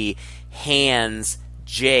Anne-Marie hands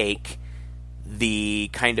Jake the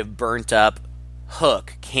kind of burnt up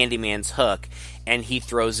hook, Candyman's hook, and he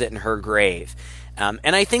throws it in her grave.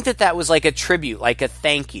 And I think that was like a tribute, like a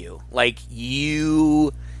thank you. Like,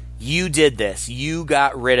 you did this. You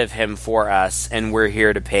got rid of him for us, and we're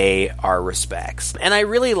here to pay our respects. And I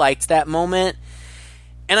really liked that moment.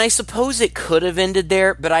 And I suppose it could have ended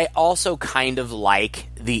there, but I also kind of like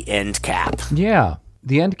the end cap. Yeah,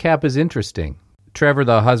 the end cap is interesting. Trevor,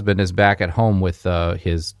 the husband, is back at home with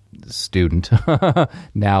his student.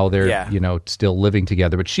 Now they're, still living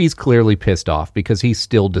together, but she's clearly pissed off because he's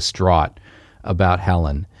still distraught about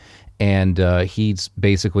Helen. And he's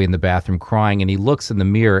basically in the bathroom crying, and he looks in the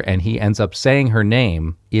mirror, and he ends up saying her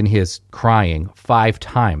name in his crying 5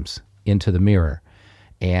 times into the mirror.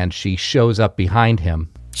 And she shows up behind him.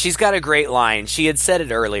 She's got a great line. She had said it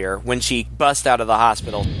earlier when she bust out of the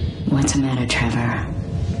hospital. What's the matter, Trevor?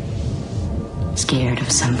 Scared of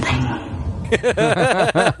something?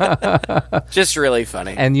 Just really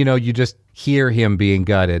funny. And, you just hear him being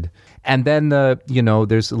gutted. And then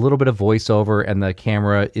there's a little bit of voiceover, and the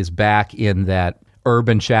camera is back in that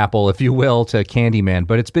urban chapel, if you will, to Candyman,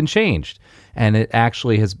 but it's been changed. And it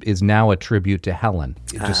actually is now a tribute to Helen.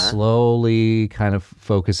 It just slowly kind of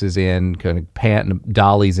focuses in, kind of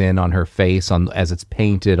dollies in on her face as it's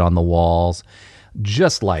painted on the walls.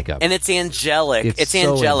 just like him. And it's angelic. It's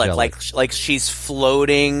so angelic. Like she's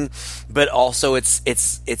floating, but also it's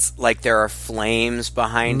like there are flames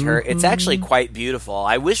behind her. It's actually quite beautiful.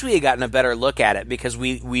 I wish we had gotten a better look at it because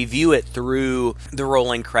we view it through the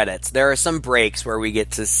rolling credits. There are some breaks where we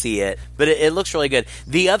get to see it, but it looks really good.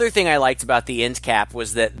 The other thing I liked about the end cap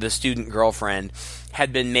was that the student girlfriend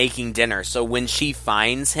had been making dinner, so when she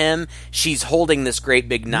finds him, she's holding this great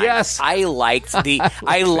big knife. Yes. I liked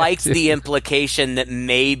the implication that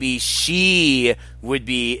maybe she would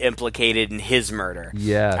be implicated in his murder.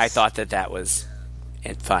 Yes. I thought that was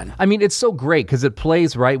fun. I mean, it's so great because it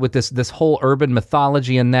plays right with this whole urban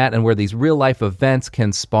mythology and that, and where these real life events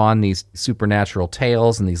can spawn these supernatural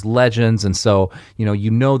tales and these legends. And so, you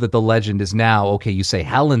know that the legend is now, okay, you say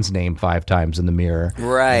Helen's name 5 times in the mirror.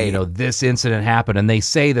 Right. And, this incident happened and they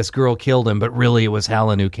say this girl killed him, but really it was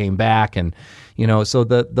Helen who came back. And, so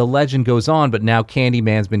the legend goes on, but now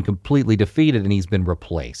Candyman's been completely defeated and he's been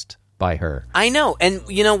replaced by her. I know, and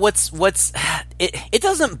what's it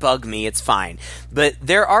doesn't bug me, it's fine. But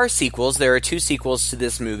there are sequels. There are 2 sequels to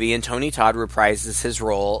this movie, and Tony Todd reprises his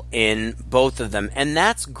role in both of them, and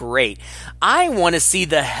that's great. I want to see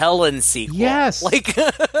the Helen sequel. Yes.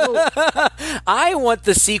 I want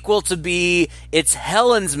the sequel to be it's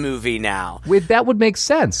Helen's movie now. That would make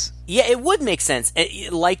sense. Yeah, it would make sense.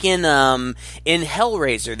 Like in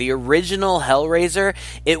Hellraiser, the original Hellraiser,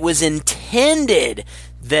 it was intended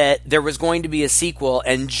that there was going to be a sequel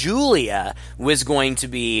and Julia was going to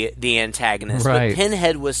be the antagonist. Right. But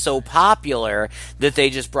Pinhead was so popular that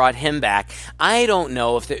they just brought him back. I don't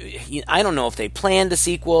know if they planned a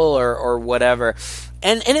sequel or whatever.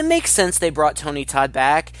 And it makes sense they brought Tony Todd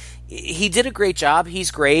back. He did a great job.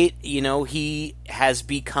 He's great. He has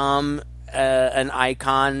become an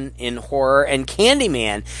icon in horror, and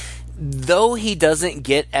Candyman, though he doesn't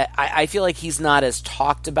get, I feel like he's not as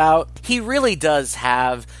talked about. He really does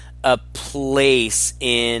have a place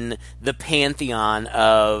in the pantheon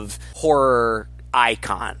of horror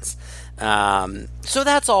icons. So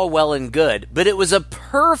that's all well and good, but it was a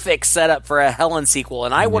perfect setup for a Helen sequel,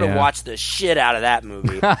 and I would have watched the shit out of that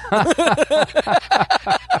movie.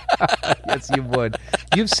 Yes, you would.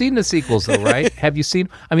 You've seen the sequels, though, right? Have you seen?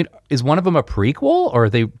 I mean, is one of them a prequel, or are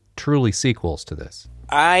they truly sequels to this?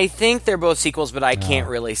 I think they're both sequels, but I can't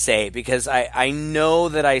really say because I know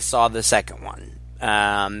that I saw the second one.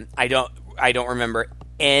 I don't remember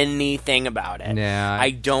anything about it. Yeah.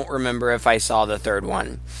 I don't remember if I saw the third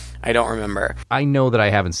one. I don't remember. I know that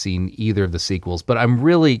I haven't seen either of the sequels, but I'm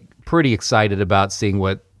really pretty excited about seeing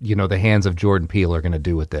what, the hands of Jordan Peele are going to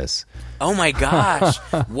do with this. Oh my gosh,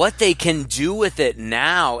 what they can do with it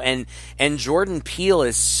now. And Jordan Peele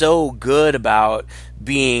is so good about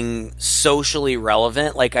being socially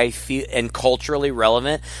relevant, and culturally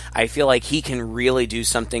relevant. I feel like he can really do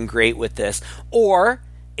something great with this. Or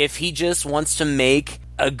if he just wants to make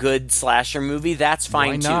a good slasher movie, that's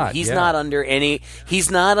fine too. He's not under any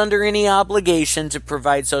obligation to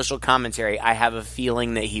provide social commentary. I have a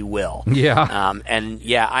feeling that he will. Yeah.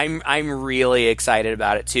 I'm really excited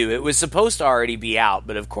about it too. It was supposed to already be out,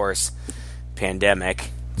 but of course, pandemic.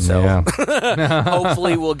 So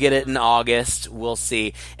hopefully we'll get it in August. We'll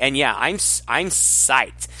see. And I'm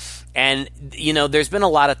psyched. And, there's been a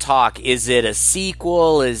lot of talk. Is it a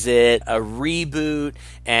sequel? Is it a reboot?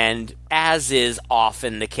 And as is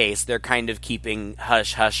often the case, they're kind of keeping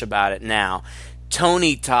hush-hush about it now.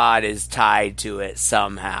 Tony Todd is tied to it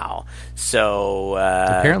somehow. So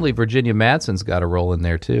apparently Virginia Madsen's got a role in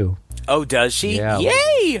there, too. Oh, does she? Yeah.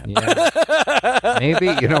 Yay! Yeah.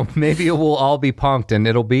 Maybe it will all be punked and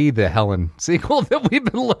it'll be the Helen sequel that we've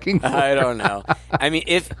been looking for. I don't know. I mean,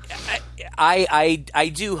 if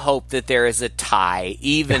I do hope that there is a tie,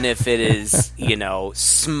 even if it is,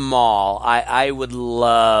 small. I would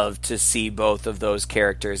love to see both of those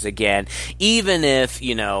characters again, even if,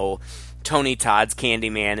 Tony Todd's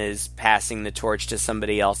Candyman is passing the torch to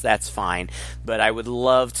somebody else, that's fine. But I would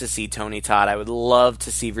love to see Tony Todd. I would love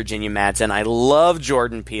to see Virginia Madsen. I love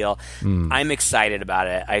Jordan Peele. I'm excited about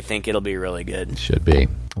it. I think it'll be really good. Should be.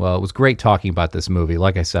 Well, it was great talking about this movie.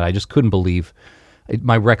 Like I said, I just couldn't believe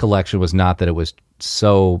my recollection was not that it was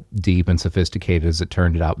so deep and sophisticated as it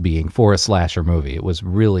turned out being for a slasher movie. It was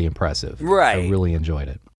really impressive. Right. I really enjoyed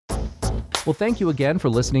it. Well, thank you again for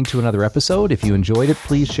listening to another episode. If you enjoyed it,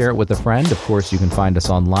 please share it with a friend. Of course, you can find us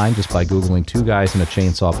online just by Googling Two Guys and a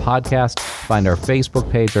Chainsaw Podcast. Find our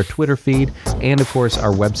Facebook page, our Twitter feed, and, of course,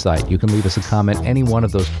 our website. You can leave us a comment any one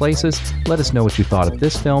of those places. Let us know what you thought of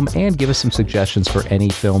this film and give us some suggestions for any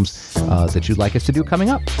films that you'd like us to do coming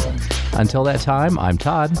up. Until that time, I'm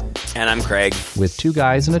Todd. And I'm Craig. With Two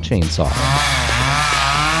Guys and a Chainsaw.